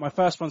 actually. My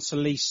first one's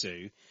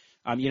Salisu.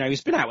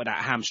 He's been out with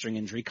that hamstring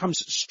injury, comes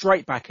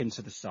straight back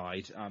into the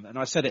side. And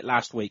I said it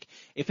last week.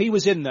 If he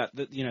was in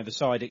the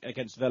side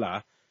against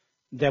Villa,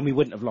 then we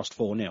wouldn't have lost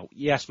 4-0.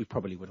 Yes, we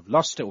probably would have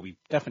lost it, or we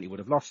definitely would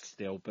have lost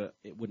still, but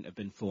it wouldn't have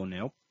been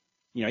 4-0.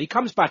 He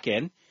comes back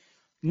in.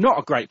 Not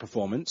a great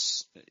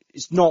performance.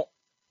 It's not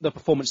the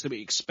performance that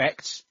we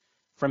expect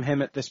from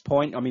him at this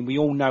point. I mean, we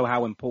all know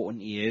how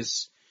important he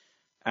is,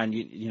 and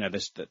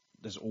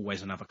there's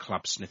always another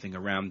club sniffing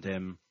around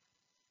him.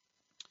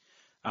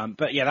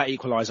 But yeah, that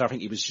equaliser, I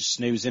think he was just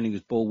snoozing. He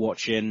was ball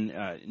watching,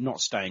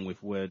 not staying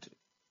with Wood.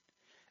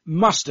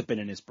 Must have been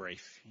in his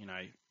brief.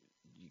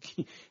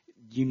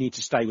 You need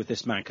to stay with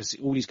this man, because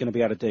all he's going to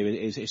be able to do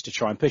is to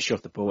try and push you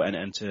off the ball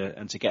and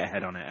to get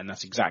ahead on it, and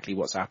that's exactly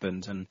what's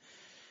happened. And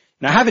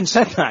now, having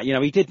said that,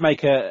 he did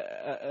make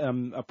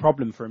a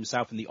problem for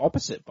himself in the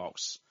opposite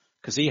box,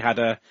 because he had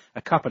a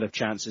couple of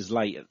chances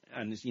late,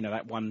 and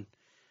that one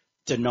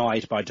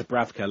denied by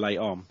Dubravka late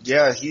on.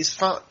 Yeah,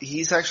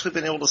 he's actually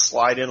been able to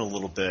slide in a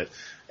little bit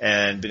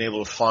and been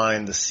able to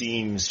find the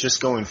seams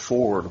just going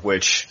forward,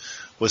 which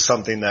was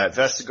something that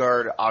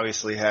Vestergaard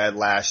obviously had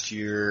last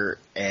year,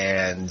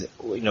 and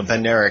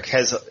Ben Narek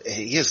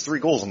has 3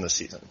 goals in this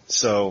season.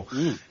 So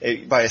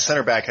by a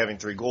center back having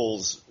 3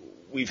 goals,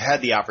 we've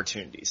had the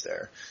opportunities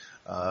there.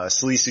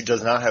 Salisu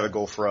does not have a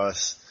goal for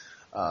us.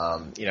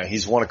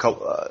 He's won a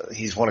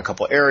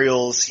couple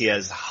aerials. He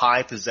has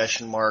high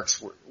possession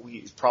marks.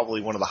 He's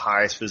probably one of the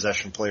highest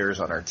possession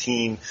players on our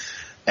team.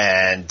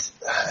 And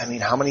I mean,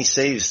 how many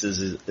saves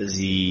does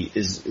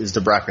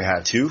Dubravka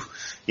have? 2?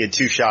 He had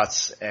 2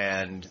 shots,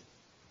 and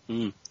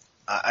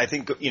I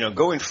think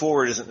going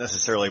forward isn't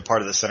necessarily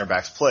part of the center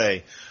back's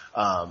play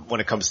when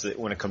it comes to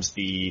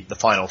the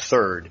final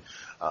third.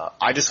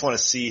 I just want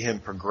to see him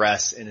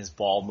progress in his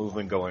ball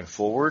movement going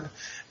forward,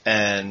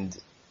 and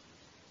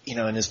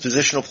in his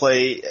positional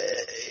play,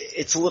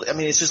 it's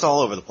just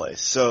all over the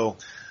place. So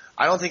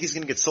I don't think he's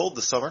going to get sold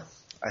this summer.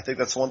 I think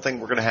that's one thing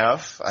we're going to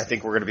have. I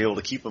think we're going to be able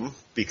to keep him,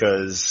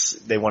 because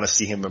they want to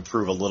see him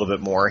improve a little bit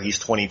more. He's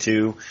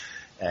 22,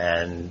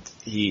 and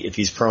if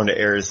he's prone to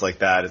errors like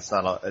that, it's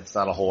not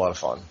a whole lot of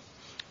fun.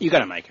 You're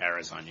going to make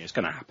errors, aren't you? It's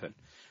going to happen.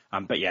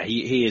 But yeah,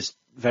 he is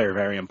very,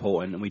 very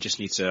important, and we just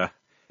need to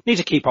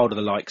keep hold of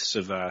the likes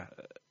of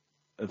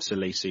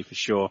Salisu for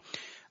sure.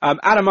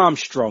 Adam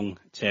Armstrong,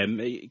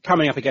 Tim,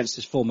 coming up against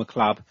his former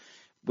club,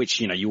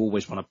 which, you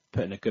always want to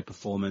put in a good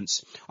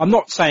performance. I'm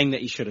not saying that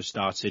he should have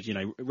started.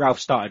 Ralph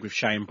started with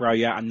Shea and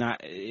Broja, and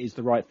that is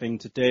the right thing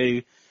to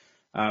do.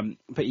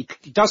 But he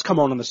does come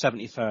on the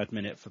 73rd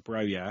minute for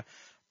Broja.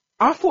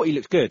 I thought he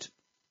looked good.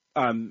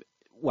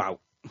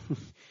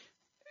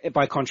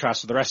 By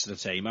contrast to the rest of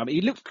the team,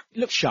 he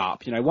looked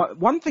sharp.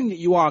 One thing that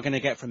you are going to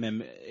get from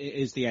him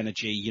is the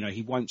energy.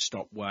 He won't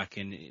stop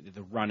working,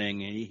 the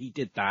running. He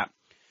did that.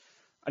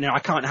 And I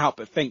can't help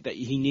but think that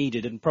he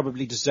needed and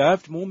probably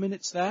deserved more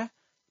minutes there.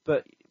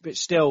 But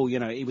still,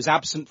 he was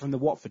absent from the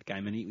Watford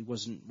game, and he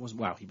wasn't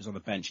well. He was on the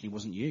bench and he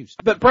wasn't used.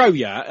 But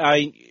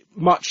Broja,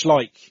 much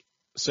like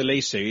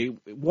Salisu,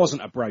 it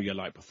wasn't a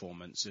Broja-like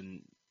performance,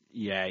 and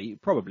yeah,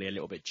 probably a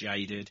little bit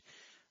jaded.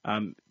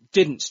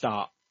 Didn't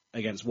start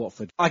against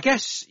Watford. I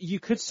guess you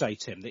could say,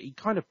 Tim, that he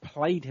kind of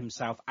played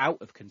himself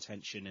out of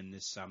contention in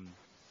this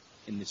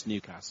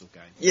Newcastle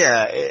game.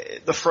 Yeah,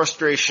 the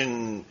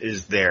frustration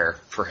is there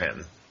for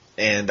him,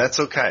 and that's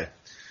okay.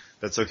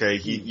 That's okay.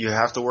 You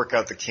have to work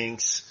out the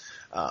kinks.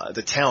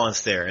 The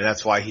talent's there, and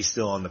that's why he's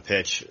still on the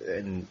pitch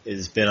and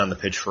has been on the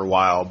pitch for a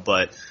while.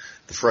 But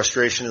the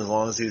frustration, as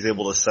long as he's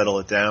able to settle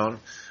it down,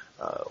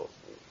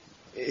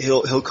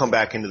 he'll come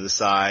back into the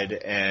side,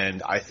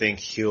 and I think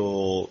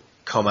he'll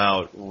come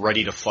out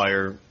ready to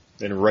fire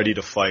and ready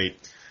to fight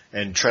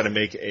and try to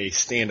make a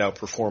standout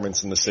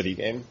performance in the City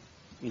game.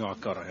 Oh,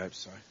 God, I hope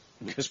so,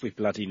 because we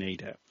bloody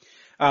need it.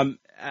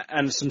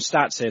 And some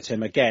stats here,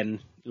 Tim,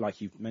 again,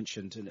 like you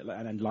mentioned,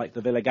 and like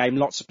the Villa game,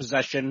 lots of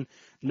possession,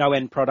 no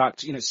end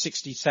product,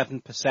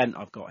 67%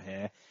 I've got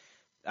here.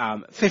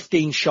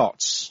 15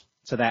 shots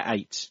to their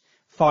 8,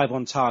 5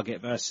 on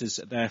target versus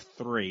their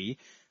 3.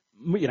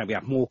 We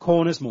have more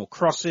corners, more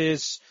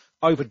crosses,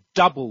 over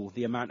double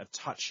the amount of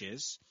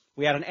touches.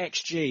 We had an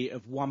XG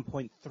of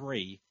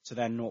 1.3 to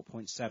their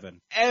 0.7.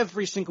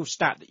 Every single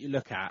stat that you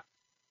look at,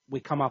 we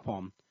come up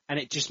on, and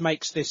it just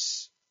makes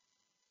this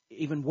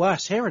even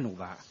worse hearing all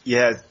that.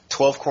 Yeah,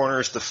 12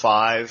 corners to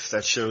 5.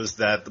 That shows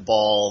that the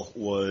ball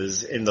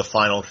was in the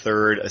final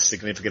third a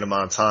significant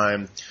amount of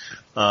time.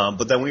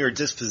 But then we were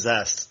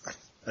dispossessed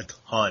a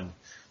ton.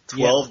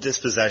 12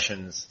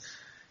 dispossessions.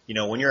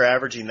 When you're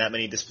averaging that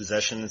many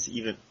dispossessions,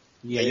 even...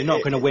 Yeah, you're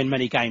not going to win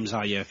many games,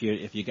 are you, if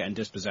you're getting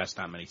dispossessed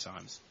that many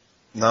times?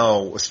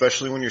 No,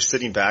 especially when you're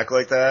sitting back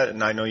like that,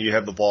 and I know you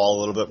have the ball a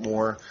little bit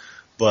more,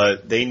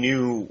 but they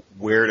knew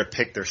where to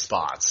pick their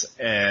spots,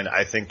 and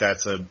I think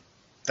that's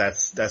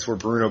where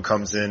Bruno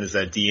comes in, is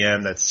that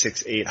DM, that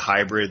 6'8"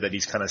 hybrid that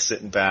he's kind of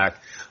sitting back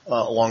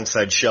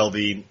alongside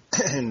Shelby,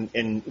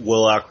 and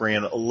Willock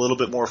ran a little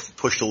bit more,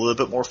 pushed a little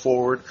bit more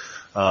forward,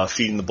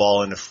 feeding the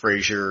ball into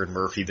Frazier and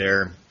Murphy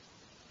there.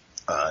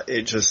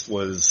 It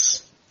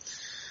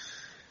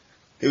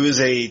was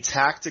a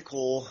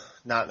tactical,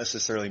 not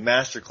necessarily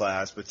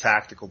masterclass, but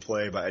tactical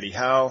play by Eddie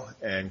Howe,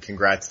 and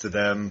congrats to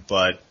them,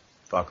 but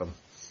fuck them.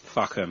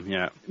 Fuck them,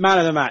 yeah. Man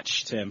of the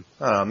match, Tim.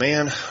 Oh,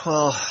 man.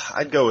 Well,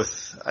 I'd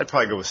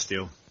probably go with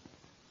Stu.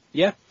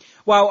 Yeah?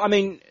 Well, I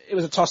mean, it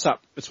was a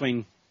toss-up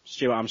between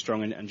Stuart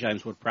Armstrong and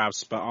James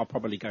Ward-Prowse, but I'll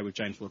probably go with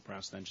James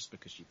Ward-Prowse then, just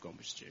because you've gone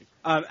with Stu.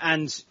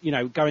 And,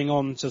 going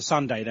on to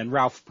Sunday, then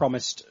Ralph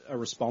promised a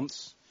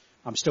response.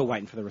 I'm still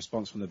waiting for the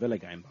response from the Villa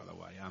game, by the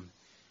way.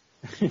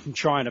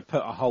 Trying to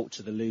put a halt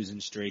to the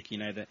losing streak.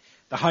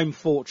 The home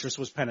fortress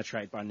was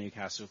penetrated by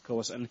Newcastle, of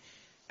course, and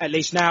at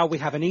least now we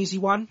have an easy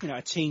one,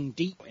 a team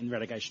deep in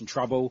relegation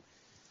trouble,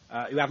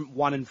 who haven't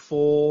won in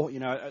 4,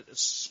 and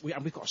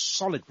we've got a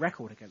solid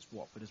record against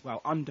Watford as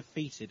well,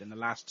 undefeated in the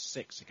last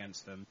 6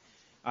 against them.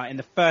 In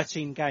the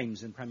 13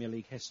 games in Premier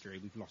League history,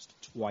 we've lost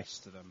twice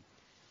to them.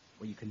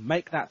 Well, you can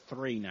make that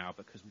 3 now,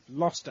 because we've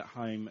lost at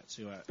home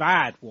to a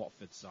bad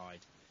Watford side.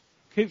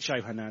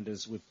 Cucho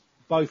Hernandez with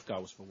both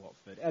goals for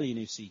Watford.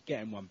 Elyounoussi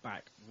getting one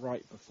back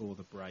right before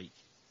the break.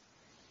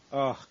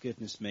 Oh,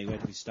 goodness me, where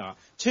do we start?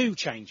 2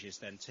 changes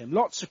then, Tim.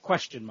 Lots of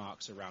question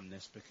marks around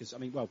this because,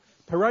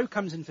 Perot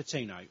comes in for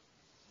Tino.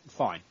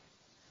 Fine.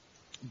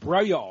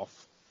 Broja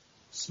off.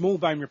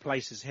 Smallbone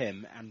replaces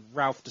him, and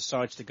Ralph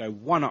decides to go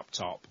one up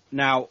top.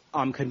 Now,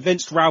 I'm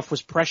convinced Ralph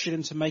was pressured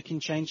into making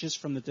changes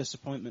from the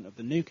disappointment of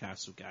the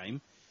Newcastle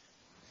game.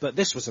 But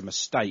this was a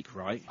mistake,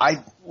 right?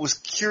 I was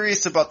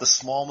curious about the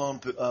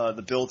Smallbone,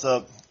 the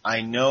build-up.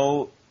 I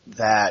know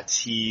that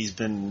he's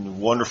been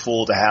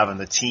wonderful to have in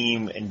the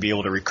team and be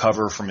able to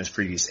recover from his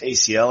previous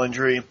ACL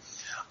injury.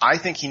 I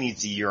think he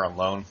needs a year on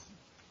loan.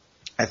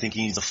 I think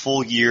he needs a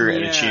full year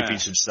in a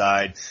championship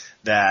side,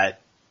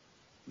 that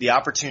the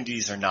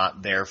opportunities are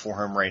not there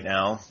for him right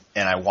now,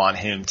 and I want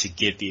him to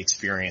get the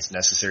experience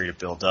necessary to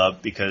build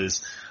up,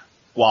 because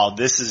while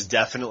this is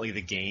definitely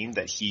the game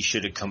that he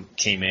should have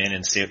came in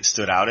and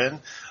stood out in,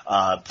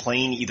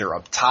 playing either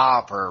up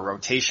top or a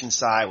rotation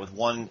side with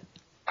one,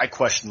 I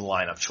question the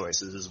lineup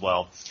choices as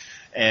well.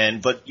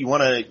 But you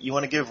want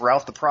to give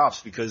Ralph the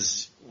props,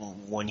 because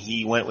when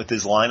he went with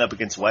his lineup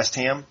against West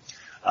Ham,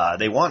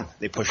 they won.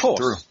 They pushed it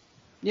through.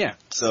 Yeah.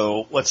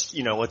 So let's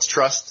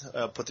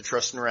put the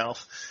trust in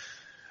Ralph.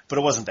 But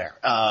it wasn't there.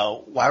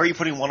 Why are you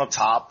putting one up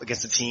top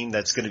against a team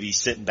that's going to be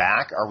sitting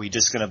back? Are we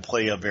just going to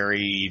play a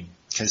very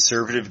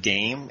conservative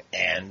game,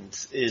 and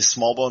is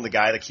Smallbone the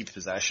guy that keeps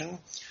possession?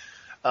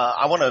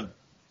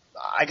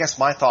 I guess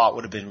my thought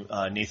would have been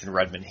Nathan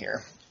Redmond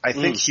here. I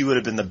think he would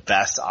have been the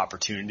best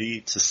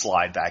opportunity to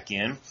slide back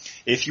in.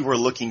 If you were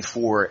looking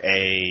for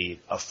a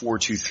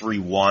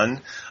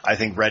 4-2-3-1, I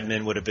think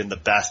Redmond would have been the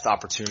best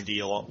opportunity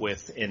along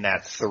with in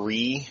that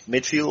 3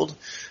 midfield.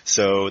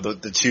 So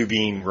the 2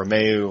 being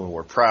Romeu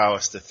or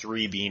Prowse, the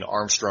 3 being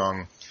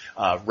Armstrong,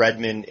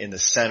 Redmond in the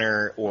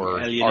center, or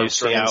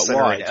Armstrong in the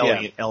center,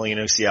 and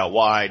Elyounoussi out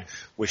wide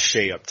with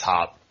Shea up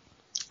top.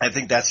 I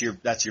think that's your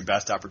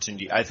best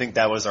opportunity. I think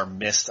that was our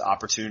missed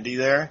opportunity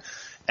there.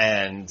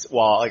 And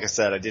while, like I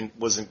said,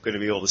 wasn't going to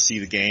be able to see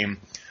the game,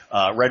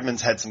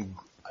 Redmond's had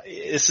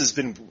this has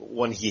been,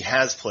 when he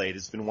has played,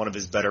 it's been one of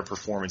his better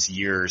performance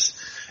years.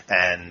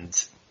 And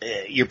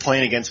you're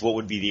playing against what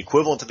would be the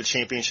equivalent of a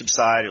championship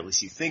side, or at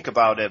least you think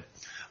about it.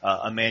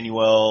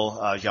 Emmanuel,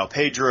 João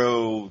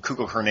Pedro,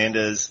 Cuco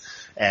Hernandez,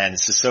 and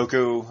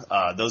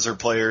Sissoko. Those are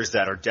players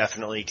that are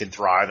definitely can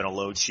thrive in a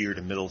low tier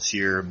to middle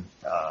tier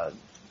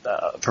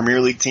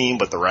Premier League team,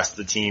 but the rest of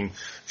the team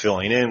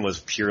filling in was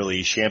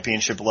purely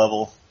championship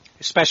level.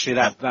 Especially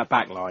that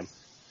back line.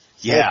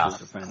 Yeah.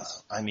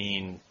 I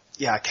mean,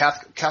 yeah,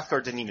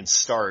 Cathcart didn't even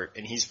start,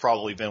 and he's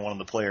probably been one of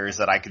the players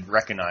that I could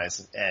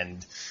recognize.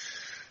 And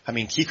I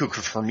mean, Kiko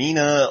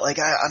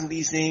Firmina,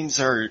 these names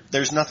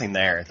there's nothing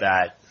there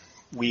that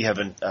we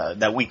haven't,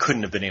 that we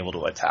couldn't have been able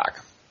to attack.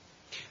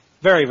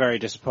 Very, very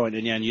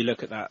disappointing, yeah, and you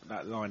look at that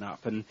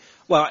lineup, and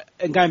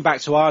going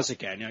back to ours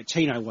again,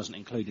 Tino wasn't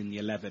included in the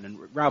 11, and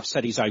Ralph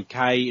said he's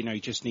okay, he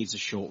just needs a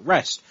short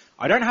rest.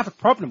 I don't have a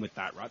problem with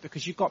that, right,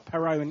 because you've got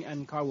Perrault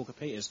and Kyle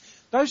Walker-Peters.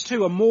 Those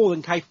two are more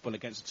than capable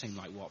against a team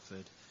like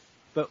Watford.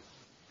 But,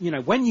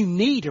 when you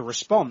need a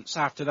response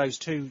after those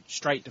two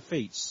straight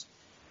defeats,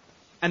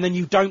 and then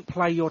you don't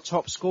play your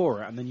top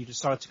scorer, and then you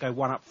decide to go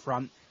one up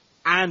front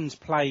and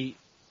play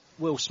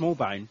Will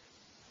Smallbone,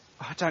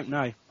 I don't know.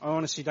 I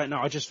honestly don't know.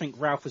 I just think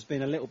Ralph has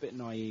been a little bit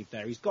naive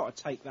there. He's got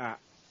to take that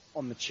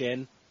on the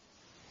chin.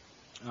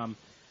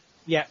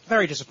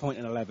 Very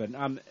disappointing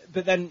 11.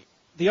 But then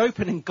the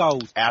opening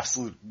goal.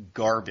 Absolute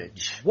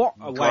garbage. What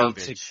a way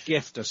to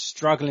gift a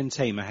struggling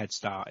team a head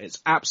start.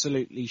 It's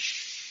absolutely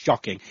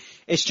shocking.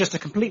 It's just a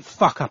complete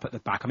fuck up at the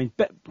back. I mean,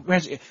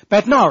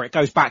 Bednarek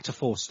goes back to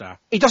Forster.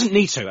 He doesn't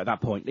need to at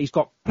that point. He's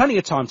got plenty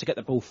of time to get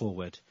the ball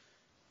forward.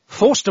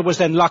 Forster was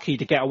then lucky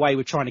to get away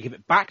with trying to give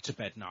it back to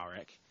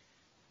Bednarek.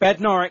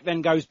 Bednarek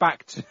then goes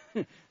back to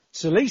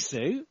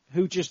Salisu,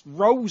 who just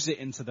rolls it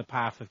into the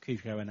path of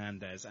Cuco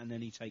Hernandez, and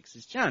then he takes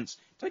his chance.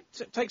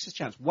 Takes his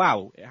chance.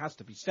 Wow, it has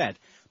to be said.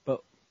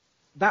 But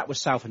that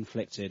was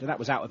self-inflicted, and that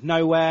was out of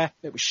nowhere.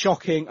 It was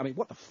shocking. I mean,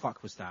 what the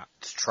fuck was that?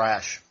 It's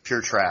trash.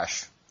 Pure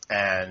trash.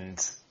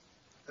 And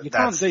you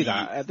can't do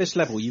that. At this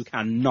level, you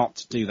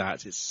cannot do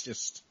that.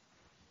 It's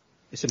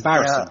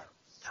embarrassing. Yeah.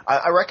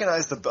 I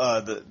recognize the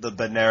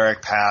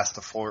Bednarek pass,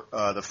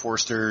 the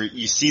Forster.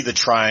 You see the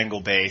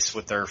triangle base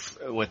with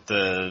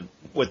the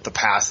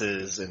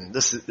passes, and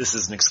this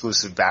is an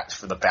exclusive back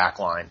for the back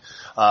line.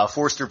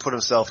 Forster put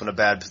himself in a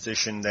bad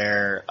position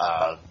there,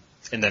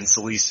 and then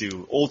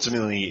Salisu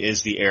ultimately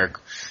is the air.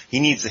 He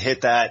needs to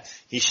hit that.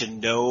 He should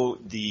know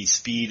the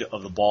speed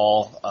of the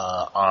ball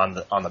on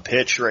the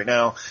pitch right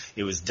now.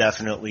 It was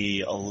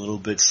definitely a little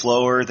bit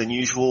slower than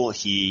usual.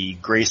 He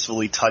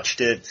gracefully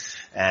touched it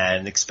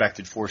and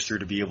expected Forster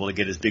to be able to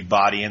get his big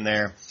body in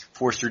there.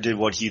 Forster did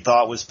what he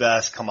thought was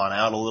best, come on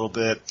out a little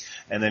bit,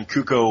 and then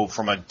Cuco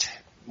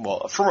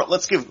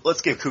let's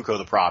give Cuco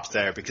the props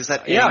there, because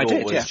that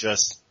angle was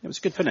just. It was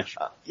a good finish.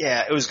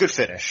 It was a good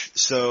finish.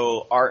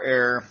 So our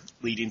error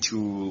leading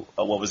to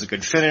what was a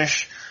good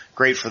finish.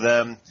 Great for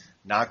them,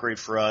 not great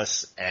for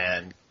us,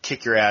 and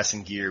kick your ass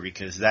in gear,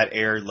 because that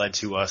error led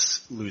to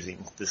us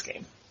losing this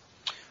game.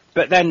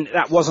 But then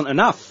that wasn't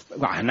enough.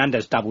 Well,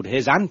 Hernandez doubled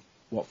his and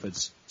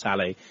Watford's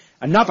tally.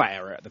 Another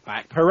error at the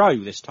back.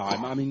 Perrault this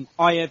time. I mean,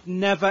 I have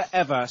never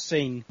ever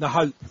seen the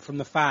hope from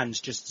the fans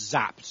just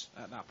zapped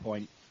at that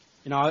point.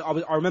 I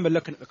remember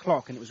looking at the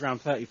clock, and it was around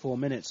 34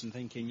 minutes and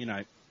thinking,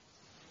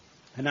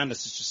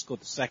 Hernandez has just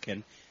scored the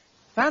second.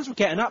 Fans were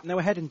getting up and they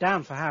were heading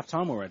down for half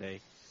time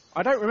already.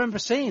 I don't remember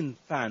seeing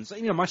fans,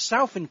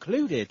 myself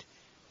included,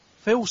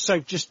 feel so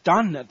just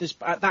done at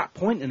that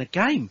point in a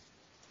game.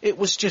 It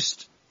was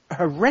just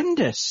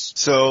horrendous.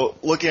 So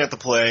looking at the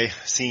play,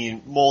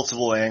 seeing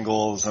multiple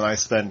angles, and I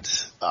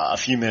spent a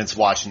few minutes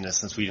watching this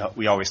since we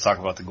always talk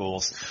about the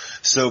goals.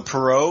 So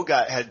Perrault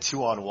had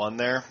 2-on-1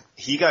 there.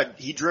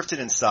 He drifted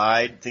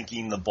inside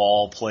thinking the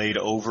ball played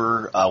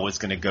over, was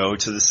going to go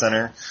to the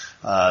center,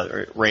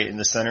 right in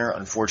the center.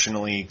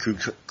 Unfortunately,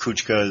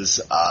 Kuchka's,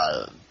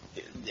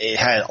 it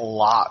had a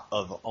lot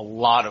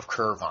of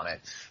curve on it.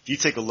 If you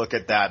take a look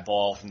at that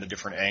ball from the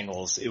different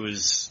angles,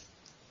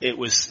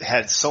 it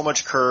had so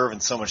much curve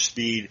and so much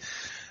speed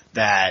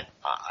that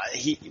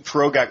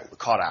Perrault got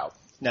caught out.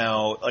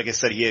 Now, like I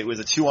said, it was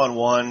a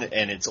 2-on-1,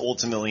 and it's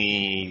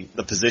ultimately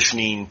the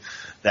positioning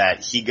that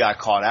he got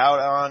caught out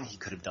on. He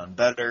could have done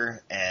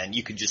better, and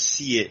you could just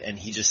see it, and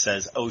he just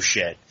says, "Oh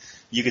shit."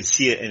 You could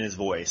see it in his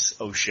voice,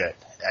 "Oh shit."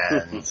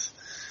 And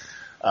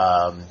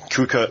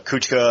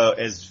Kuchka,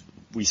 as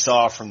we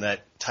saw from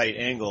that tight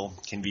angle,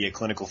 can be a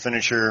clinical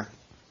finisher.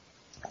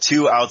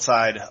 2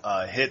 outside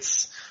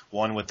hits,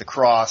 one with the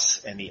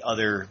cross, and the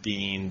other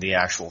being the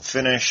actual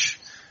finish.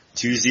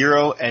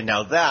 2-0, and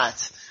now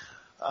that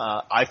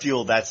I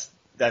feel that's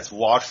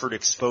Watford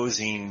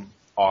exposing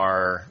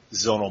our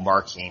zonal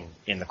marking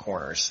in the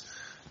corners.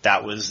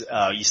 That was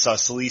you saw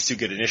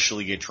Salisu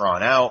initially get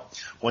drawn out.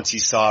 Once you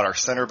saw our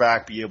center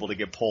back be able to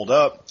get pulled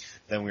up,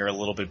 Then we were a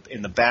little bit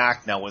in the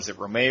back. Now, was it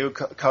Romeo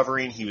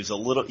covering? He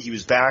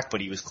was back,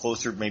 but he was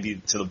closer maybe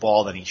to the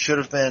ball than he should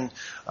have been.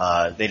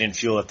 They didn't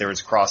feel that there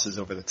was crosses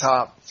over the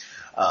top.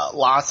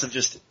 Lots of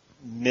just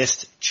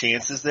missed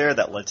chances there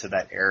that led to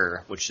that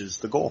error, which is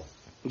the goal.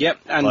 Yep,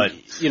 and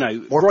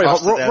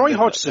Roy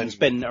Hodgson's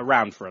been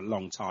around for a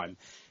long time,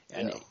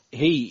 and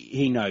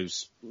he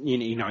knows,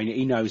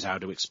 he knows how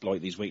to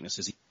exploit these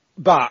weaknesses.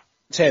 But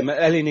Tim,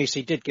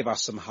 Elyounoussi did give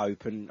us some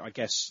hope, and I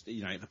guess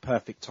the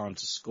perfect time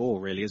to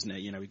score, really, isn't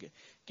it? We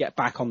get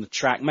back on the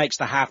track, makes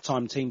the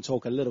halftime team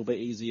talk a little bit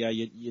easier.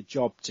 Your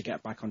job to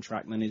get back on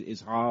track then is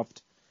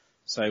halved.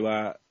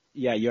 So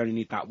you only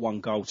need that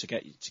one goal to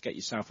get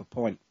yourself a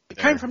point. It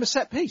came from a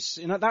set piece.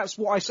 That's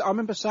what I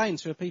remember saying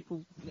to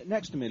people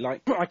next to me,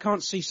 like, I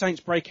can't see Saints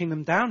breaking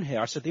them down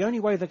here. I said, the only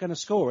way they're going to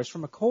score is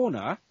from a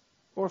corner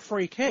or a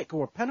free kick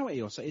or a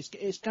penalty or so.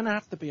 It's going to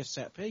have to be a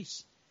set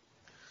piece.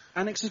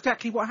 And it's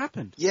exactly what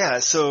happened. Yeah,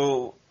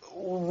 so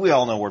we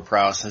all know where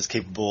Prowse is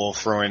capable of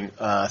throwing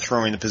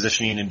the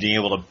positioning and being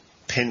able to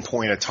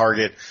pinpoint a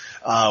target.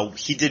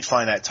 He did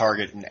find that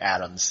target in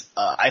Adams.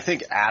 I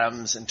think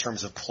Adams, in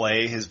terms of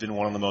play, has been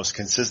one of the most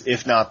consistent,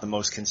 if not the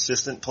most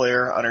consistent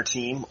player on our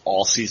team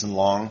all season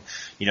long.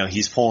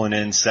 He's pulling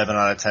in 7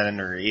 out of 10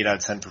 or 8 out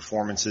of 10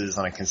 performances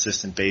on a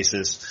consistent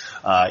basis.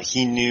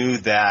 He knew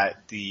that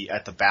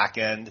at the back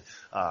end,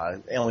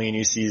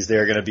 Elyounoussi is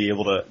there going to be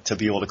able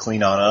to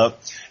clean on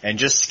up and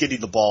just skiddy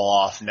the ball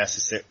off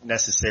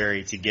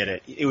necessary to get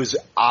it. It was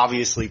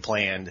obviously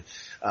planned,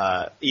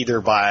 either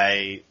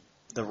by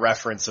the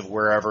reference of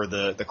wherever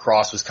the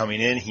cross was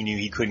coming in. He knew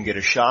he couldn't get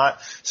a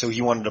shot, so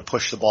he wanted to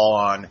push the ball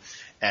on,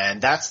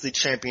 and that's the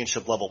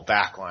championship level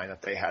back line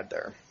that they had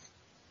there.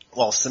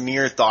 While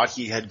Samir thought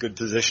he had good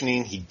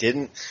positioning, he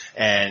didn't,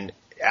 and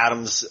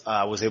Adams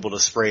was able to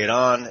spray it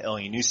on.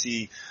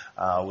 Elyounoussi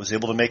was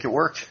able to make it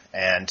work,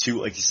 and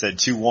like you said,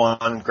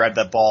 2-1, grabbed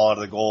that ball out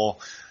of the goal,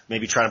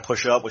 maybe trying to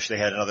push up, which they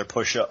had another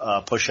push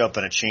up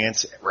and a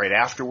chance right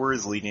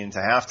afterwards leading into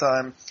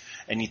halftime.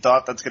 And you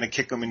thought that's going to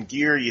kick them in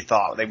gear. You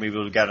thought they maybe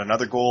would have got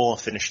another goal,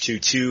 finish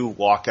 2-2,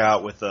 walk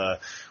out with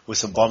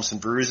some bumps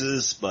and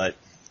bruises, but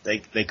they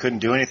couldn't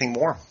do anything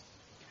more.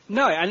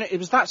 No, and it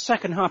was that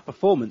second half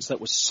performance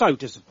that was so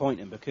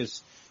disappointing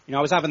because,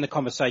 I was having the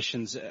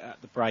conversations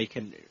at the break,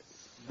 and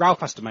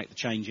Ralph has to make the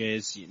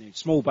changes.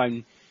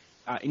 Smallbone,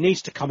 he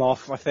needs to come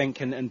off, I think,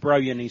 and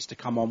Broja needs to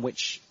come on,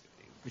 which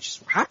is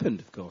what happened,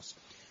 of course.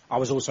 I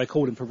was also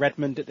calling for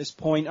Redmond at this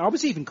point. I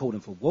was even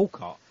calling for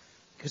Walcott,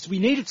 because we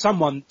needed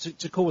someone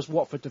to cause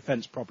Watford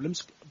defence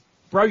problems.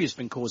 Broja's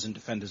been causing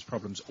defenders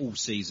problems all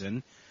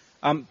season.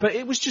 But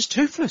it was just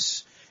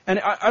toothless.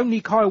 And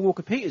only Kyle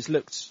Walker-Peters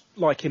looked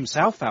like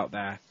himself out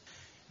there.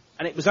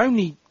 And it was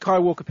only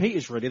Kyle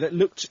Walker-Peters, really, that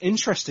looked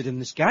interested in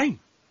this game.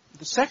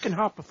 The second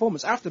half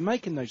performance, after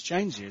making those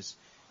changes,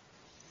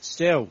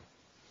 still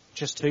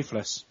just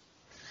toothless.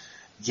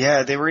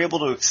 Yeah, they were able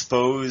to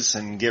expose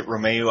and get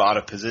Romeo out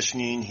of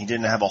positioning. He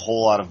didn't have a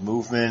whole lot of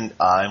movement,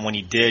 and when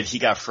he did, he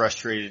got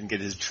frustrated and get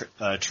his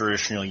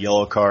traditional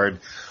yellow card.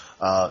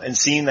 And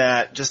seeing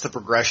that, just the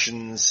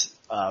progressions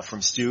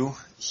from Stu,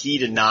 he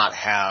did not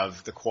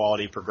have the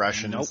quality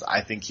progressions. Nope.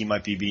 I think he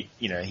might be,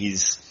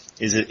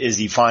 is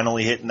he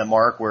finally hitting the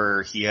mark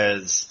where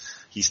he's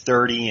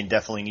 30 and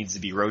definitely needs to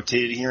be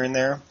rotated here and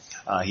there.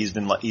 He's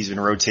been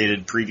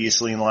rotated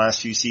previously in the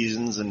last few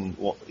seasons, and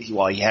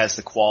while he has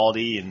the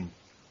quality and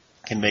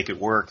can make it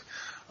work,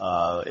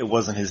 it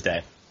wasn't his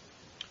day.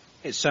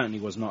 It certainly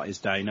was not his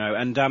day, no.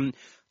 And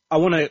I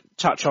want to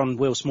touch on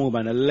Will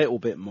Smallbone a little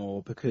bit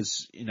more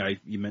because,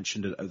 you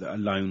mentioned that a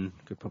loan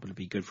could probably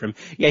be good for him.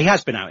 Yeah, he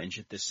has been out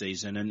injured this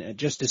season, and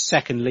just his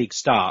second league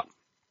start,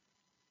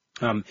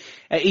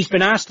 he's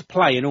been asked to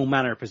play in all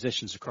manner of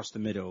positions across the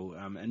middle,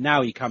 and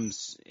now he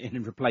comes in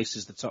and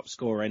replaces the top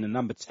scorer in a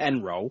number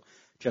 10 role,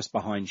 just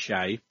behind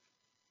Shea.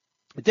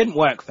 It didn't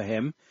work for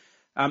him,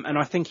 and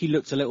I think he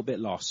looked a little bit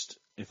lost,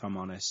 if I'm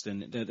honest,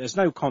 and there's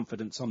no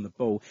confidence on the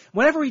ball.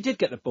 Whenever he did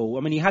get the ball,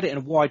 he had it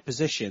in wide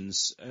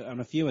positions on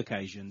a few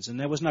occasions, and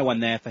there was no one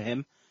there for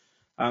him.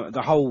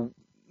 The whole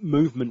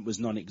movement was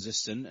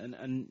non-existent,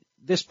 and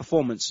this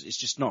performance is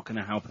just not going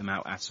to help him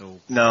out at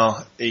all. No,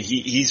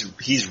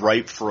 he's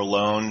ripe for a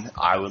loan.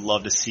 I would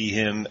love to see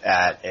him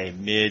at a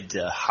mid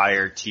to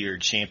higher tier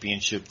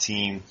championship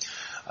team.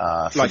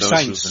 Like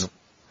Saints.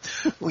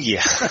 Well,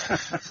 yeah.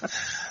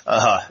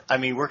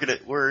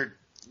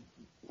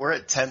 We're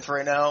at 10th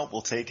right now.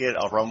 We'll take it.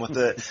 I'll run with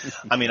it.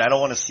 I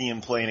don't want to see him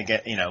playing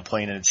in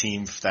a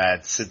team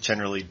that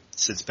generally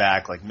sits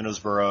back like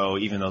Middlesbrough,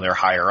 even though they're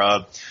higher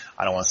up.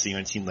 I don't want to see him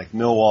in a team like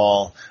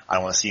Millwall. I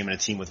don't want to see him in a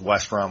team with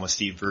West Brom with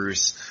Steve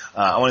Bruce.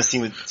 I want to see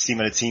him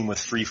in a team with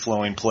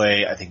free-flowing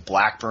play. I think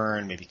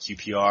Blackburn, maybe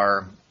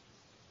QPR,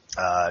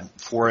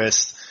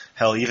 Forest,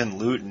 hell, even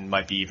Luton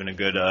might be even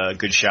a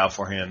good shout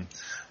for him.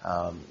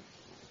 I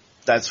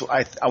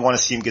want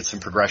to see him get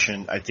some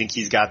progression. I think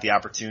he's got the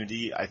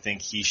opportunity. I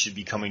think he should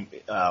be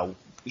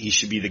he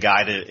should be the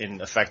guy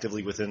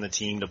effectively within the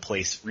team to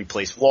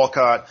replace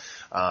Walcott,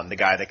 the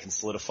guy that can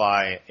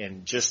solidify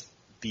and just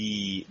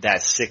be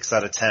that 6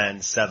 out of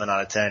 10, 7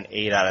 out of 10,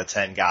 8 out of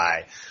 10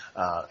 guy.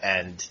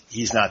 And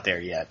he's not there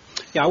yet.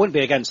 Yeah, I wouldn't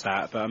be against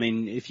that, but I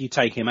mean, if you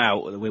take him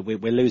out,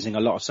 we're losing a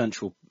lot of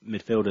central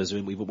midfielders.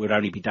 We would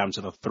only be down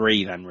to the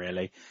 3 then,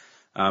 really.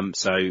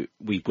 So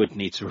we would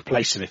need to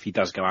replace him if he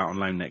does go out on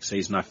loan next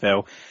season, I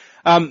feel.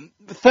 The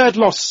third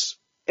loss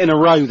in a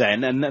row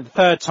then, and the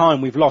third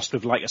time we've lost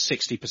with like a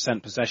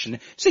 60% possession,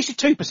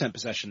 62%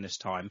 possession this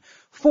time,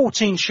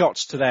 14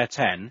 shots to their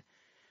 10.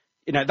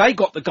 You know, they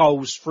got the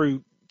goals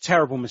through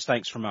terrible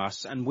mistakes from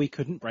us, and we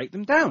couldn't break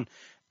them down.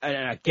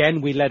 And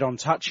again, we led on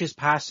touches,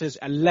 passes,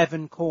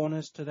 11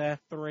 corners to their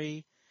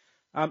 3.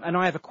 And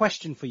I have a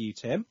question for you,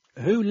 Tim.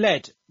 Who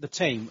led the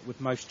team with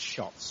most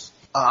shots?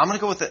 I'm going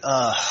to go with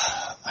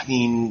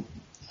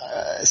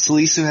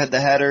Salisu had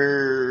the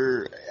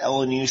header.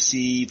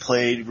 Elyounoussi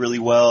played really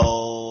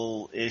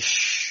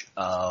well-ish.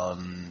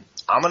 I'm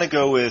going to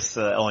go with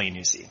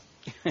Elyounoussi.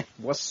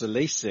 What's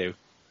Salisu?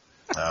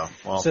 Oh,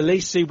 well.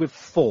 Salisu with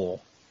 4,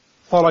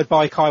 followed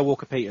by Kyle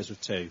Walker-Peters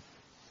with 2.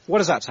 What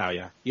does that tell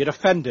you? Your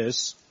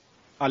defenders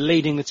are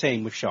leading the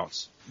team with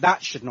shots.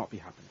 That should not be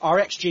happening.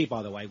 Our XG,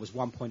 by the way, was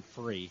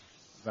 1.3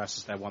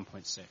 versus their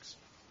 1.6.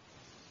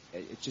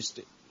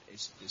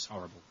 It's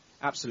horrible.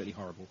 Absolutely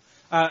horrible.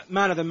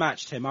 Man of the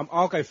match, Tim.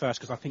 I'll go first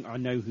because I think I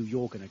know who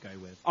you're going to go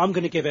with. I'm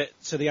going to give it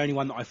to the only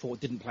one that I thought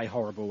didn't play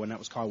horrible, and that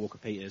was Kyle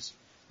Walker-Peters.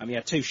 He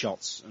had 2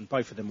 shots, and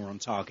both of them were on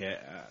target,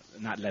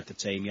 and that led the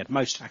team. He had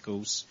most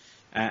tackles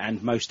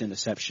and most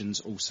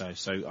interceptions also.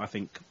 So I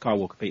think Kyle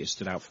Walker-Peters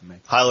stood out for me.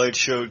 Highlights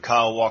showed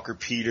Kyle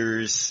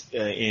Walker-Peters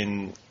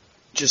in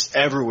just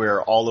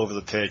everywhere, all over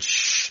the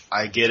pitch.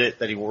 I get it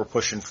that we're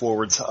pushing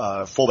forwards,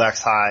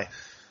 fullbacks high.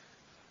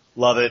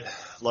 Love it.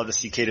 Love to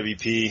see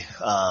KWP.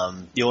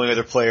 The only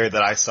other player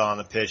that I saw on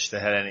the pitch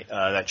that had any,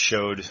 that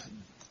showed,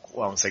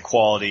 well, I wouldn't say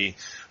quality,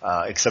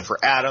 except for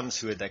Adams,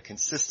 who had that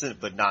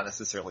consistent but not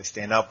necessarily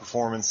standout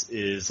performance,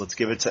 is let's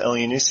give it to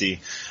Elyounoussi.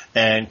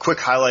 And quick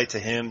highlight to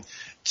him,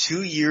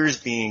 2 years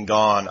being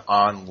gone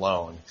on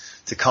loan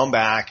to come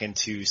back and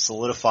to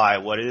solidify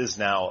what is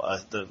now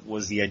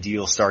was the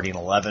ideal starting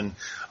 11.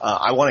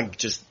 I want to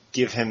just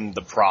give him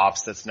the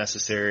props that's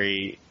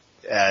necessary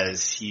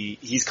as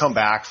he's come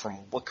back from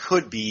what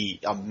could be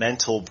a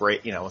mental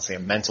break, let's say a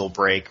mental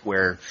break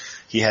where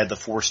he had the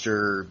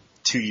Forster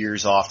 2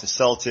 years off to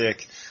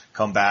Celtic,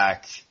 come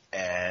back,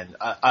 and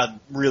I'm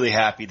really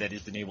happy that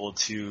he's been able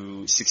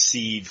to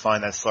succeed,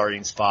 find that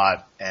starting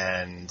spot,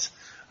 and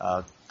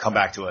come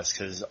back to us,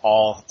 because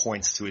all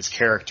points to his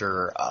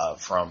character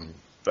from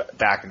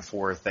back and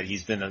forth that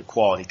he's been a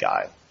quality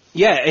guy.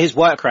 Yeah, his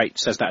work rate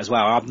says that as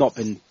well. I've not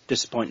been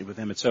disappointed with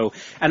him at all.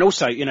 And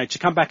also, to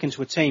come back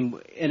into a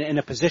team in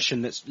a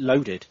position that's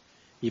loaded.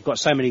 You've got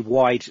so many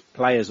wide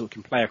players that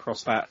can play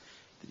across that,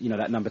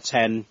 that number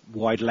 10,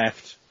 wide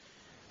left.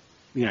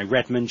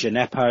 Redmond,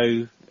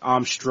 Gineppo,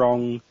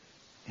 Armstrong,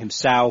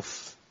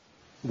 himself,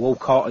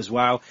 Walcott as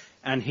well.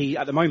 And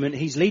at the moment,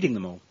 he's leading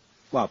them all.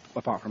 Well,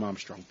 apart from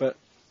Armstrong. But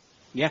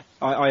yeah,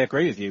 I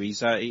agree with you.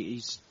 He's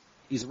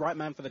the right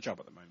man for the job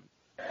at the moment.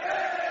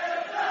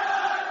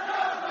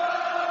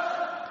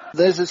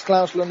 This is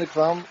Klaus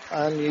Lundekvam,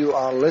 and you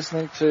are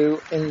listening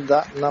to In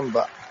That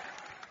Number.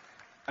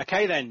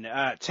 Okay then,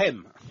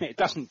 Tim, it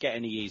doesn't get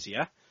any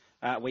easier.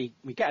 We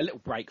get a little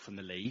break from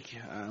the league,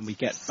 and we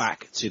get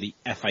back to the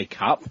FA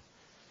Cup.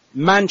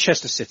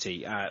 Manchester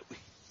City, and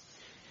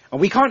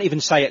we can't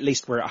even say at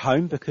least we're at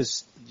home,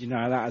 because,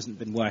 that hasn't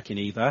been working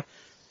either.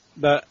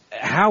 But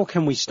how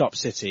can we stop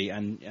City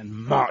and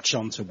march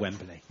on to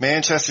Wembley?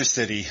 Manchester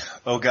City.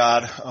 Oh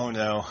God. Oh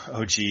no.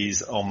 Oh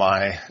geez. Oh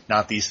my.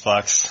 Not these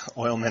fucks.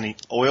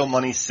 Oil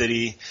money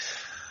City.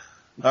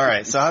 All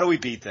right. So how do we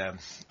beat them?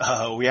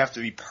 We have to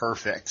be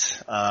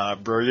perfect.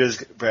 Broja's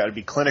got to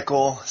be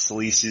clinical.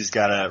 Salisu's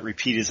got to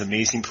repeat his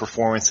amazing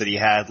performance that he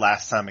had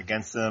last time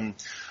against them.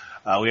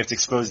 We have to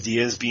expose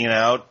Diaz being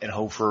out and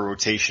hope for a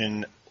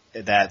rotation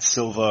that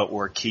Silva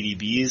or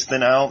KDB has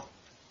been out.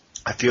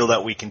 I feel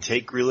that we can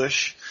take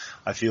Grealish.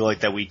 I feel like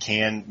that we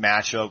can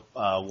match up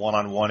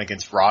one-on-one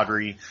against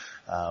Rodri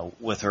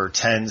with her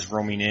 10s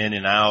roaming in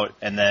and out.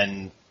 And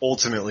then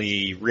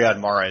ultimately, Riyad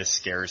Mahrez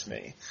scares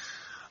me.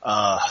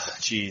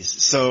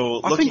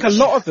 So I think a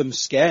lot of them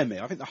scare me.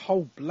 I think the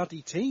whole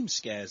bloody team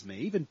scares me.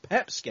 Even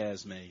Pep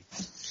scares me.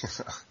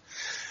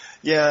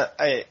 Yeah,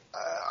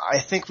 I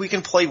think we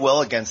can play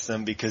well against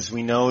them because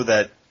we know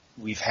that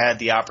we've had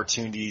the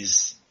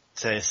opportunities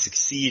to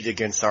succeed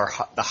against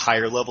the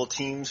higher level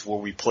teams where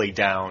we play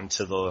down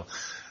to the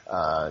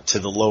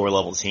lower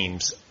level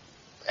teams.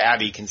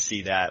 Abby can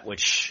see that,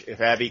 which if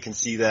Abby can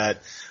see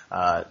that,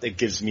 it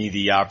gives me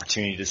the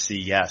opportunity to see,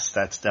 yes,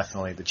 that's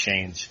definitely the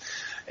change.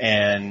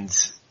 And,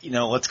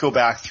 let's go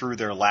back through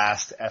their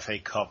last FA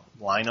Cup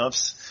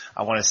lineups.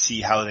 I want to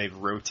see how they've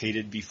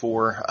rotated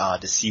before,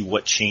 to see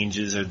what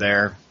changes are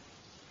there.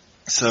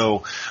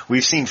 So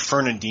we've seen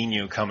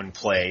Fernandinho come and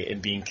play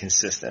and being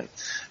consistent.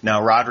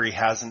 Now Rodri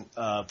hasn't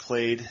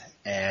played,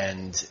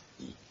 and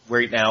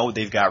right now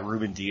they've got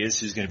Ruben Diaz,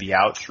 who's going to be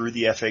out through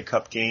the FA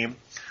Cup game.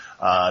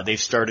 They've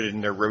started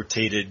in their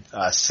rotated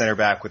center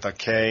back with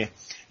Ake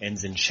and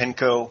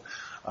Zinchenko.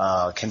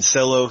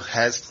 Cancelo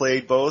has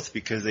played both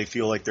because they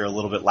feel like they're a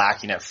little bit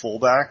lacking at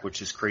fullback,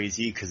 which is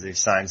crazy because they've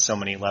signed so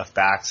many left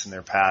backs in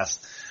their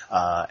past.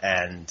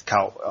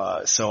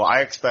 So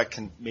I expect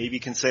maybe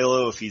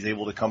Cancelo if he's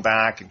able to come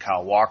back, and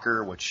Kyle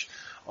Walker, which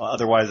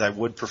otherwise I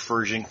would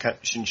prefer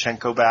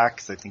Zinchenko back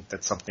because I think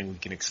that's something we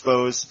can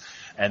expose.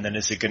 And then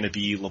is it going to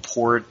be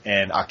Laporte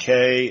and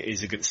Ake?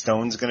 Is it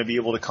Stone's going to be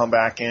able to come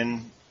back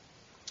in?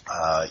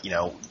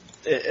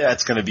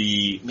 That's going to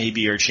be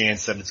maybe our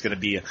chance that it's going to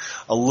be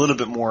a little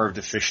bit more of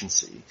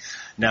deficiency.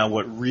 Now,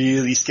 what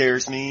really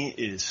scares me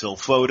is Phil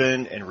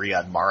Foden and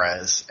Riyad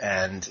Mahrez.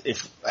 And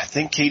I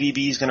think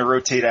KDB is going to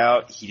rotate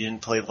out. He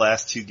didn't play the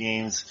last two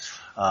games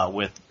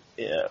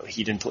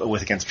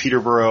against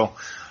Peterborough,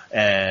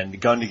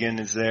 and Gundogan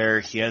is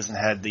there. He hasn't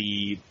had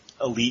the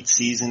elite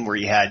season where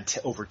he had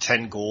over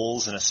 10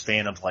 goals in a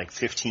span of like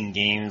 15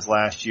 games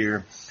last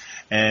year.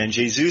 And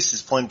Jesus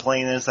is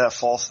playing as that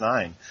false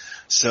nine.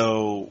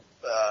 So,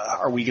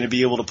 are we going to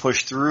be able to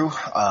push through?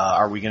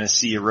 Are we going to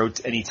see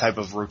any type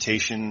of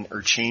rotation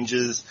or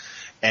changes?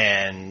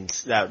 And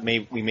that may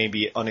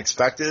be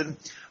unexpected.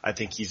 I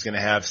think he's going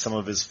to have some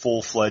of his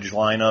full-fledged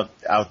lineup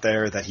out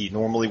there that he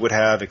normally would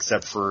have,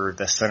 except for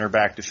the center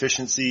back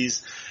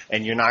deficiencies.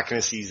 And you're not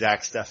going to see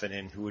Zach Steffen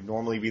in, who would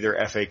normally be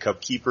their FA Cup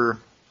keeper.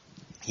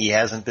 He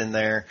hasn't been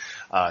there.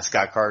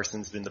 Scott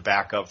Carson's been the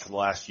backup for the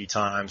last few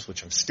times,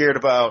 which I'm scared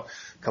about.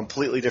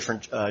 Completely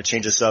different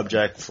change of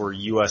subject for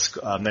U.S.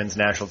 Men's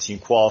national team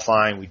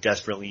qualifying. We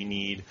desperately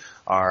need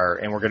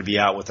and we're going to be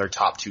out with our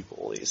top two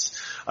goalies.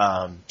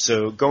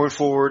 So going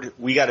forward,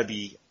 we got to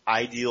be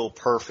ideal,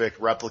 perfect,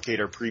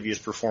 replicate our previous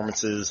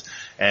performances,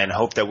 and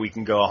hope that we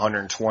can go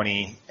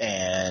 120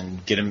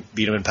 and beat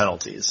them in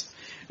penalties.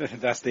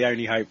 That's the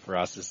only hope for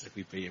us, is if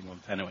we beat him on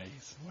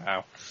penalties.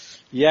 Wow.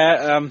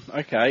 Yeah,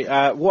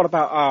 okay. What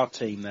about our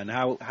team then?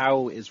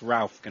 How is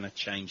Ralph going to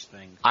change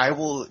things? I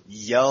will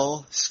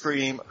yell,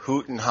 scream,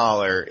 hoot, and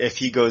holler if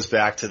he goes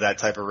back to that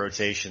type of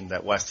rotation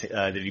that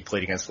he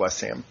played against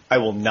West Ham. I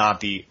will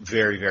not be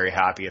very, very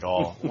happy at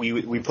all.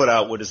 We put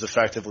out what is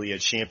effectively a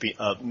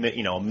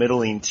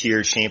middling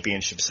tier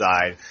championship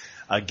side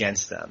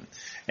against them.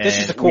 And this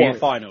is the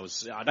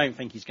quarterfinals. I don't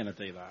think he's going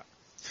to do that.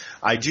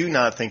 I do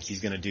not think he's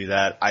going to do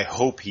that. I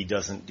hope he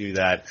doesn't do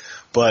that.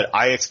 But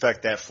I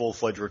expect that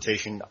full-fledged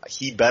rotation.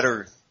 He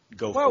better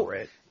go for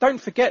it.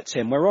 Don't forget,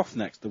 Tim, we're off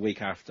the week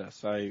after.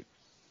 So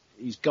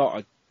he's got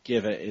to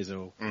give it his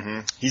all. Mm-hmm.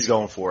 He's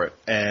going for it.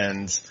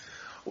 And,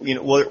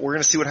 we're going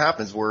to see what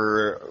happens.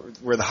 We're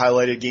the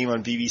highlighted game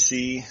on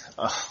BBC.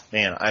 Oh,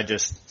 man,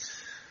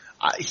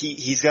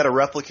 he's got to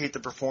replicate the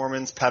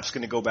performance. Pep's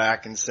going to go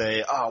back and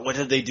say, what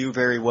did they do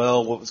very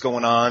well? What was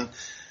going on?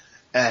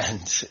 And,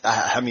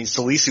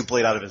 Salisu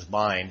played out of his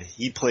mind.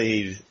 He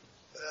played,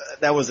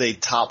 that was a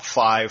top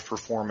 5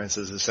 performance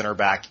as a center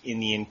back in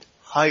the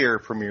entire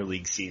Premier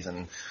League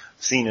season.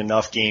 I've seen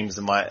enough games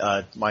in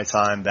my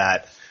time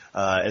that,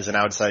 as an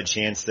outside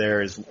chance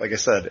there is,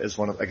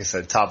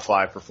 top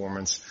 5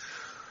 performance.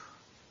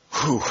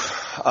 Whew.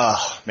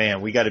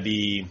 Man, we gotta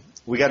be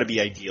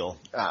ideal.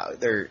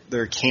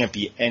 There can't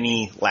be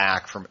any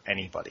lack from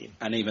anybody.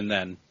 And even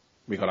then,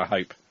 we gotta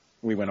hope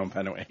we win on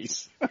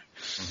penalties.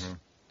 Mm-hmm.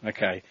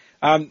 Okay.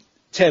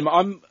 Tim,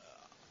 I'm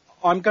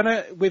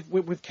gonna,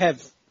 with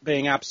Kev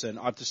being absent,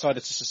 I've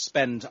decided to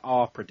suspend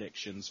our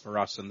predictions for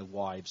us and the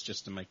wives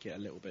just to make it a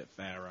little bit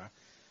fairer.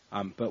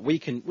 But we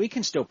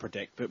can still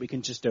predict, but we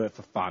can just do it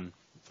for fun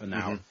for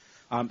now.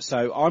 Mm-hmm.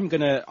 So I'm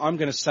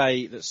gonna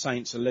say that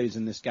Saints are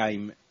losing this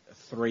game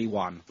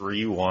 3-1.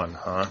 3-1,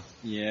 huh?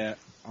 Yeah,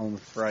 I'm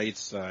afraid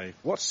so.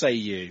 What say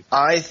you?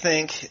 I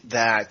think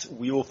that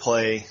we will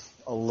play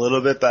a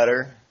little bit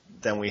better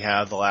than we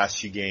have the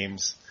last few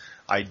games.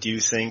 I do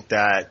think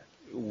that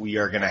we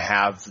are going to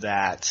have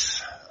that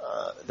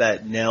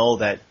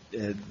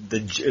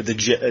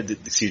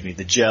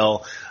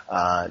gel,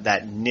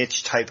 that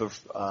niche type of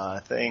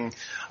thing.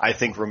 I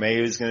think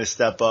Romeo is going to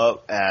step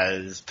up,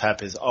 as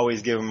Pep has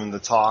always given him the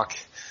talk.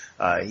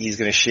 He's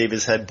going to shave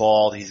his head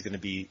bald. He's going to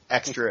be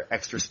extra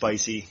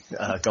spicy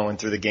going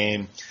through the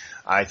game.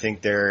 I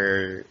think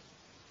I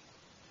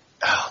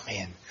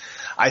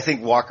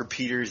think Walker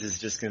Peters is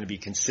just going to be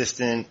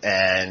consistent,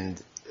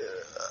 and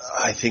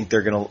I think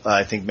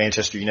I think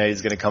Manchester United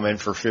is going to come in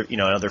for,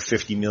 another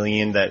 50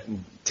 million that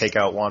take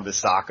out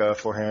Wan-Bissaka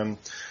for him.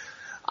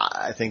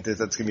 I think that's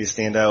going to be a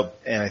standout,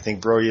 and I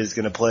think Broja is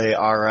going to play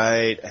all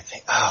right. I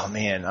think,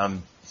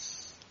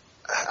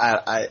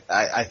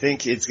 I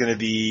think it's going to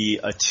be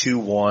a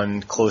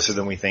 2-1, closer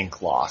than we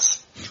think,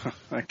 loss.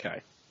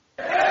 Okay.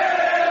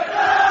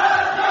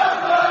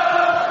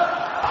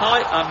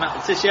 Hi, I'm Matt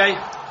Letitia, and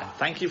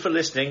thank you for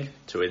listening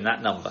to In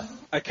That Number.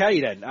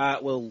 Okay then,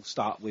 we'll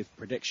start with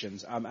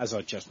predictions. As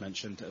I just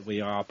mentioned,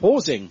 we are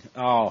pausing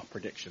our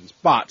predictions,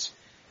 but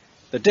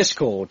the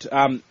Discord,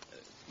 I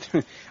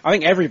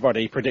think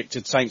everybody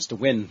predicted Saints to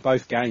win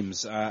both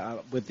games,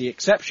 with the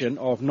exception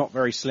of Not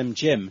Very Slim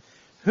Jim,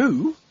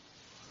 who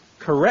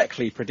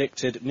correctly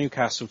predicted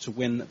Newcastle to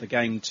win the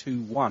game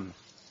 2-1.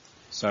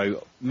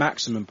 So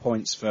maximum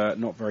points for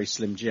Not Very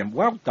Slim Jim.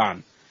 Well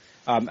done.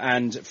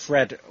 And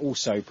Fred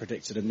also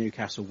predicted a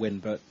Newcastle win,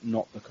 but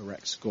not the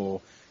correct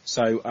score.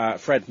 So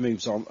Fred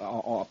moves on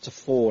up to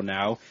 4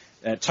 now.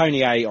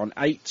 Tony A on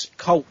 8,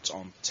 Colt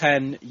on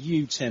 10,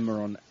 you, Tim,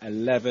 are on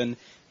 11,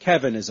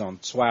 Kevin is on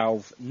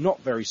 12, not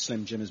very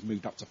Slim Jim has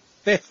moved up to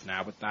 5th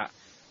now with that.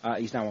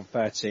 He's now on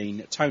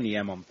 13, Tony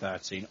M on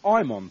 13,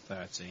 I'm on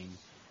 13,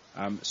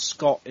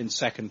 Scott in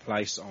 2nd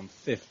place on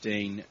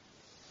 15.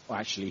 Well,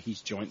 actually,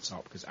 he's joint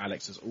up because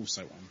Alex is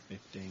also on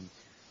 15.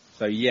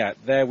 So yeah,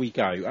 there we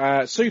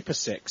go. Super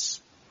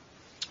 6.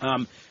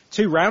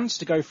 2 rounds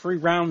to go through.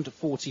 Round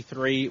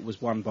 43 was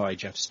won by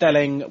Jeff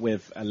Stelling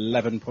with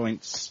 11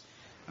 points.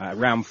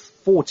 Round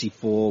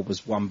 44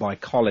 was won by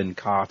Colin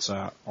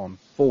Carter on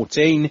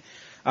 14.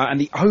 And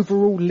the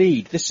overall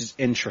lead, this is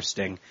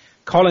interesting.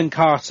 Colin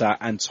Carter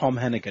and Tom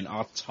Hennigan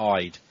are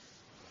tied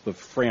with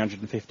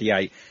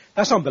 358.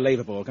 That's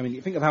unbelievable. I mean,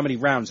 you think of how many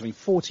rounds.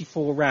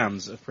 44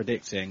 rounds of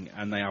predicting,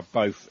 and they are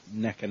both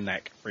neck and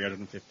neck,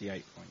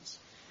 358 points.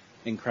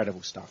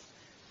 Incredible stuff.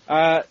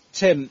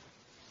 Tim,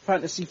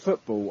 fantasy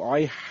football,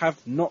 I have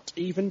not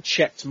even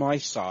checked my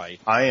side.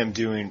 I am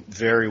doing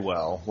very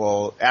well.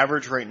 Well,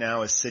 average right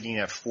now is sitting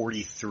at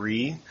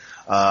 43.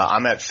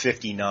 I'm at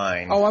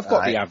 59. Oh, I've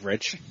got the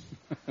average.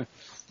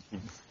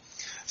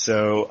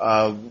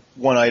 So,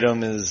 one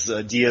item is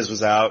Diaz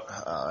was out,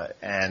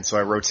 and so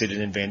I rotated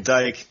in Van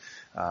Dijk.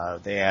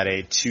 They had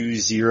a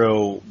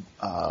 2-0,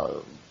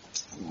 I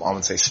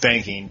wouldn't say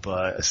spanking,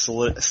 but a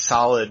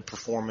solid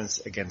performance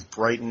against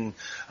Brighton.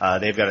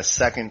 They've got a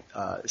second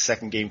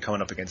game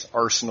coming up against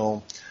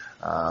Arsenal.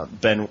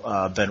 Ben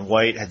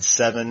White had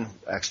 7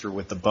 extra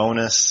with the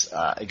bonus,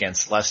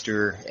 against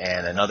Leicester,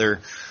 and another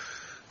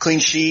clean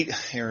sheet.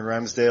 Aaron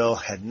Ramsdale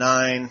had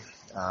 9.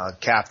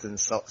 Captain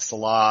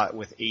Salah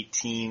with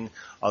 18,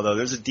 although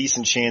there's a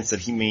decent chance that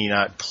he may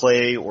not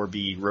play or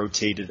be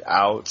rotated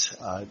out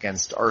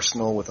against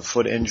Arsenal with a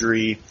foot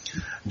injury.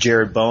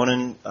 Jared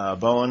Bowen,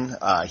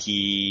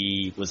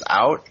 he was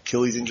out,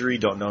 Achilles injury,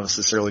 don't know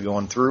necessarily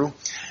going through.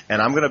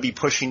 And I'm going to be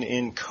pushing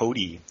in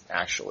Cody,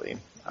 actually.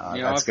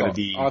 I've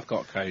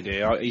got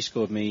Cody. He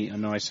scored me a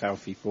nice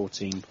healthy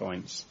 14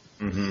 points.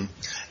 Mm-hmm.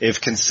 If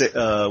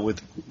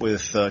with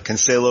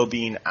Cancelo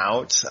being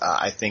out,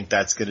 I think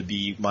that's going to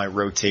be my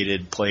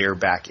rotated player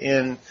back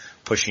in,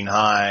 pushing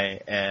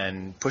high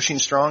and pushing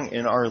strong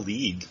in our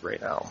league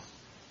right now.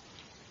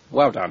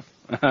 Well done.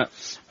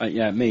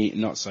 Yeah, me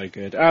not so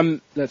good.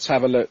 Let's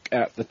have a look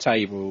at the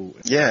table.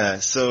 Yeah,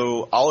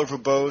 so Oliver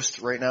Boast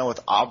right now with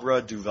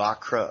Abra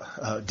Dubravka.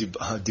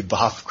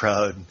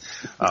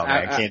 Oh man,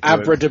 I can't do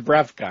Abra it.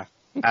 Dubravka.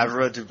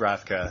 Avra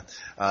Dubravka,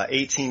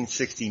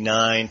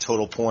 1869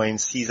 total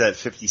points. He's at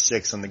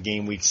 56 on the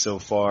game week so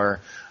far.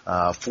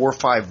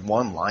 4-5-1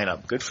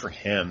 lineup. Good for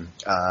him.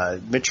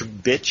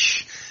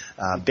 Mitrovic,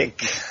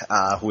 Bick,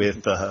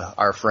 with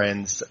our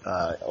friends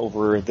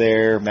over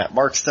there, Matt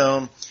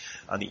Markstone.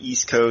 On the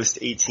East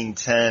Coast,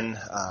 1810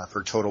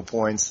 for total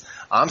points.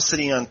 I'm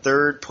sitting on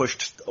 3rd,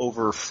 pushed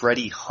over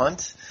Freddie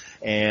Hunt.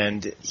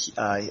 And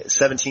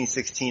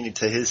 17-16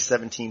 to his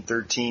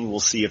 17-13. We'll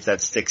see if that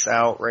sticks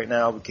out right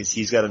now because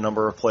he's got a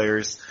number of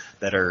players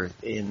that are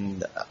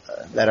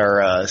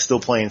still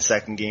playing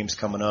second games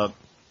coming up.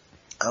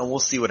 We'll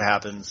see what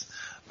happens.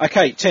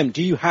 Okay, Tim,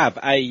 do you have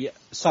a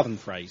Southern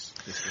phrase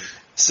this week?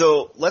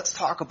 So let's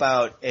talk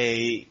about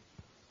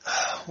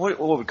what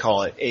would we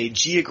call it? A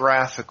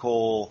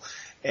geographical,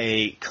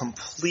 a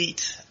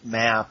complete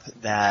map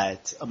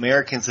that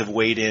Americans have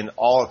weighed in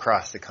all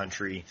across the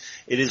country.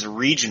 It is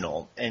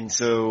regional, and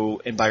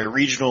by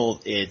regional,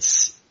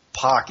 it's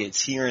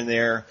pockets here and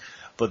there,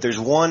 but there's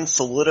one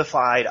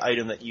solidified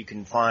item that you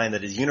can find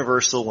that is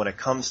universal when it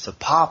comes to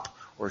pop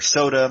or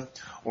soda,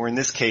 or in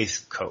this case,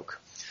 Coke.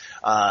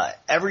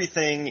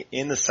 Everything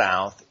in the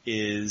South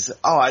is,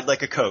 I'd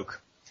like a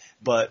Coke.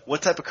 But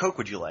what type of Coke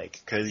would you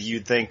like? Because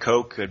you'd think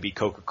Coke could be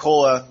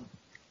Coca-Cola.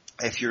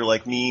 If you're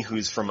like me,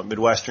 who's from a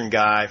Midwestern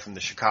guy from the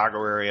Chicago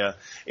area,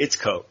 it's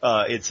Coke.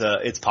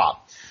 It's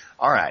pop.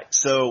 All right.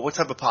 So what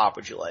type of pop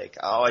would you like?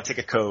 Oh, I take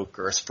a Coke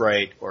or a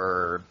Sprite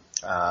or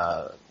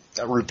a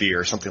root beer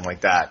or something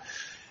like that.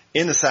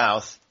 In the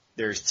South,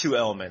 there's 2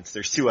 elements.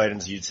 There's 2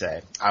 items you'd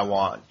say. I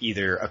want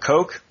either a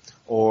Coke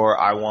or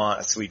I want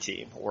a sweet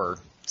tea or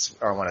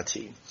I want a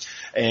tea.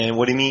 And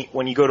what do you mean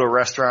when you go to a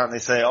restaurant and they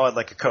say, I'd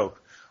like a Coke?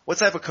 What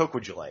type of Coke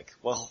would you like?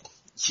 Well,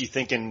 you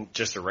thinking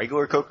just a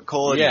regular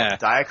Coca-Cola? Yeah.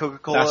 Diet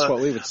Coca-Cola? That's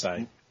what we would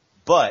say.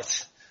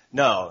 But,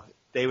 no,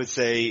 they would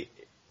say,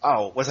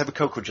 what type of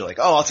Coke would you like?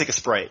 I'll take a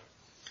Sprite.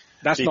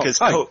 That's because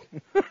not Coke.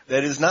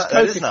 That is not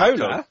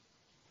Coke.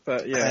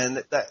 But yeah.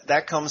 And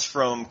that comes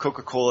from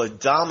Coca-Cola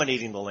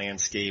dominating the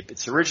landscape.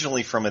 It's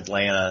originally from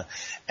Atlanta,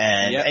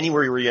 and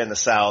anywhere you are in the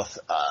South,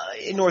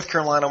 in North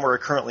Carolina where I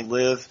currently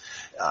live,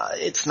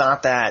 it's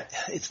not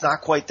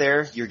quite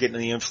there. You're getting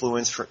the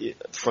influence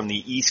from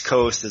the East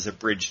Coast as a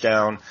bridge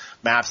down.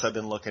 Maps I've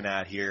been looking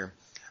at here,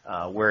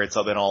 where it's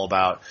been all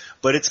about.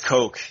 But it's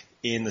Coke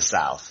in the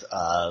South.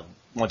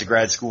 Went to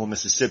grad school in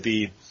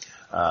Mississippi,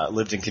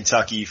 lived in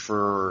Kentucky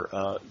for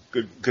a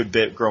good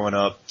bit growing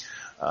up.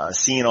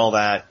 Seeing all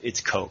that,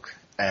 it's Coke.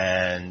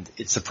 And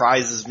it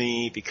surprises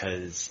me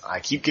because I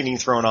keep getting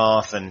thrown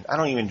off, and I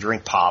don't even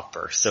drink pop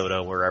or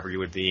soda wherever you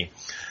would be.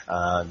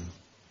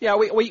 Yeah,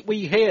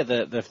 we hear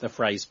the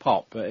phrase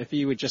pop, but if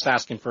you were just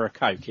asking for a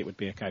Coke, it would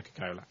be a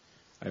Coca-Cola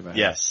over here.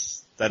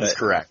 Yes, that is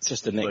correct.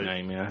 Just a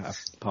nickname, yeah,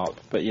 pop.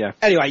 But yeah.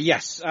 Anyway,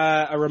 yes,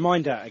 a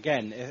reminder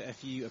again,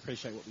 if you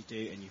appreciate what we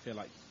do and you feel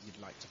like you'd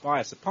like to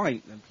buy us a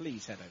pint, then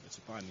please head over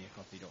to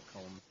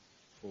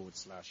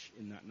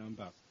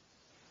buymeacoffee.com/in-that-number.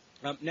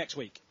 Next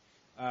week,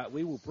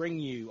 we will bring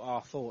you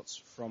our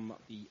thoughts from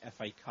the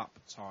FA Cup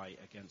tie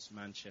against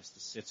Manchester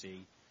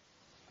City,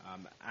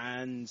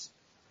 and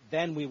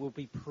then we will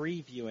be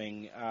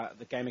previewing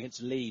the game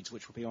against Leeds,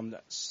 which will be on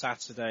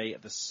Saturday,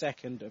 the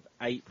 2nd of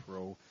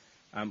April,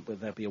 but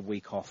there'll be a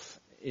week off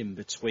in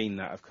between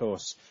that, of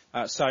course.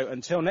 So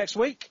until next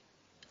week,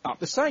 up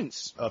the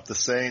Saints. Up the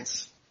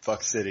Saints.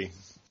 Fuck City.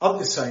 Up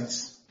the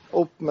Saints.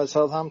 Up med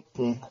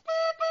Southampton.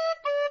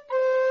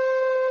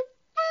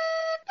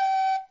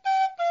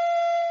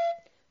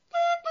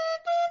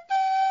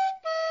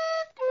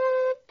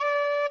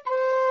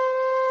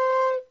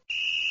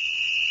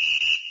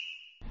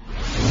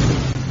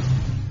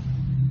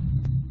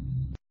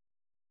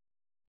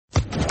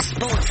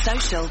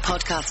 Social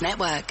Podcast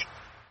Network.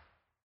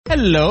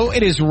 Hello,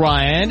 it is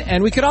Ryan,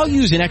 and we could all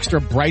use an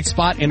extra bright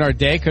spot in our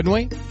day, couldn't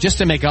we? Just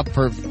to make up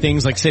for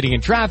things like sitting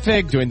in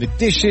traffic, doing the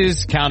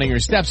dishes, counting your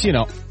steps, you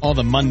know, all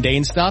the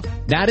mundane stuff.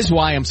 That is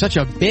why I'm such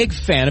a big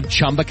fan of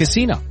Chumba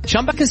Casino.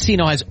 Chumba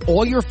Casino has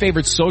all your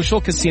favorite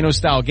social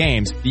casino-style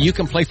games that you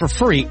can play for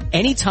free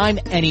anytime,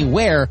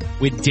 anywhere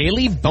with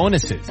daily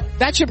bonuses.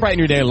 That should brighten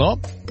your day a little.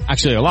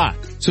 Actually, a lot.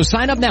 So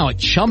sign up now at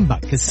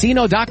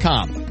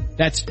ChumbaCasino.com.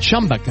 That's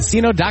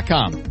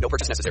ChumbaCasino.com. No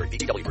purchase necessary.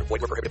 VGW Group.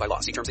 Void where prohibited by law.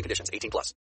 See terms and conditions. 18+.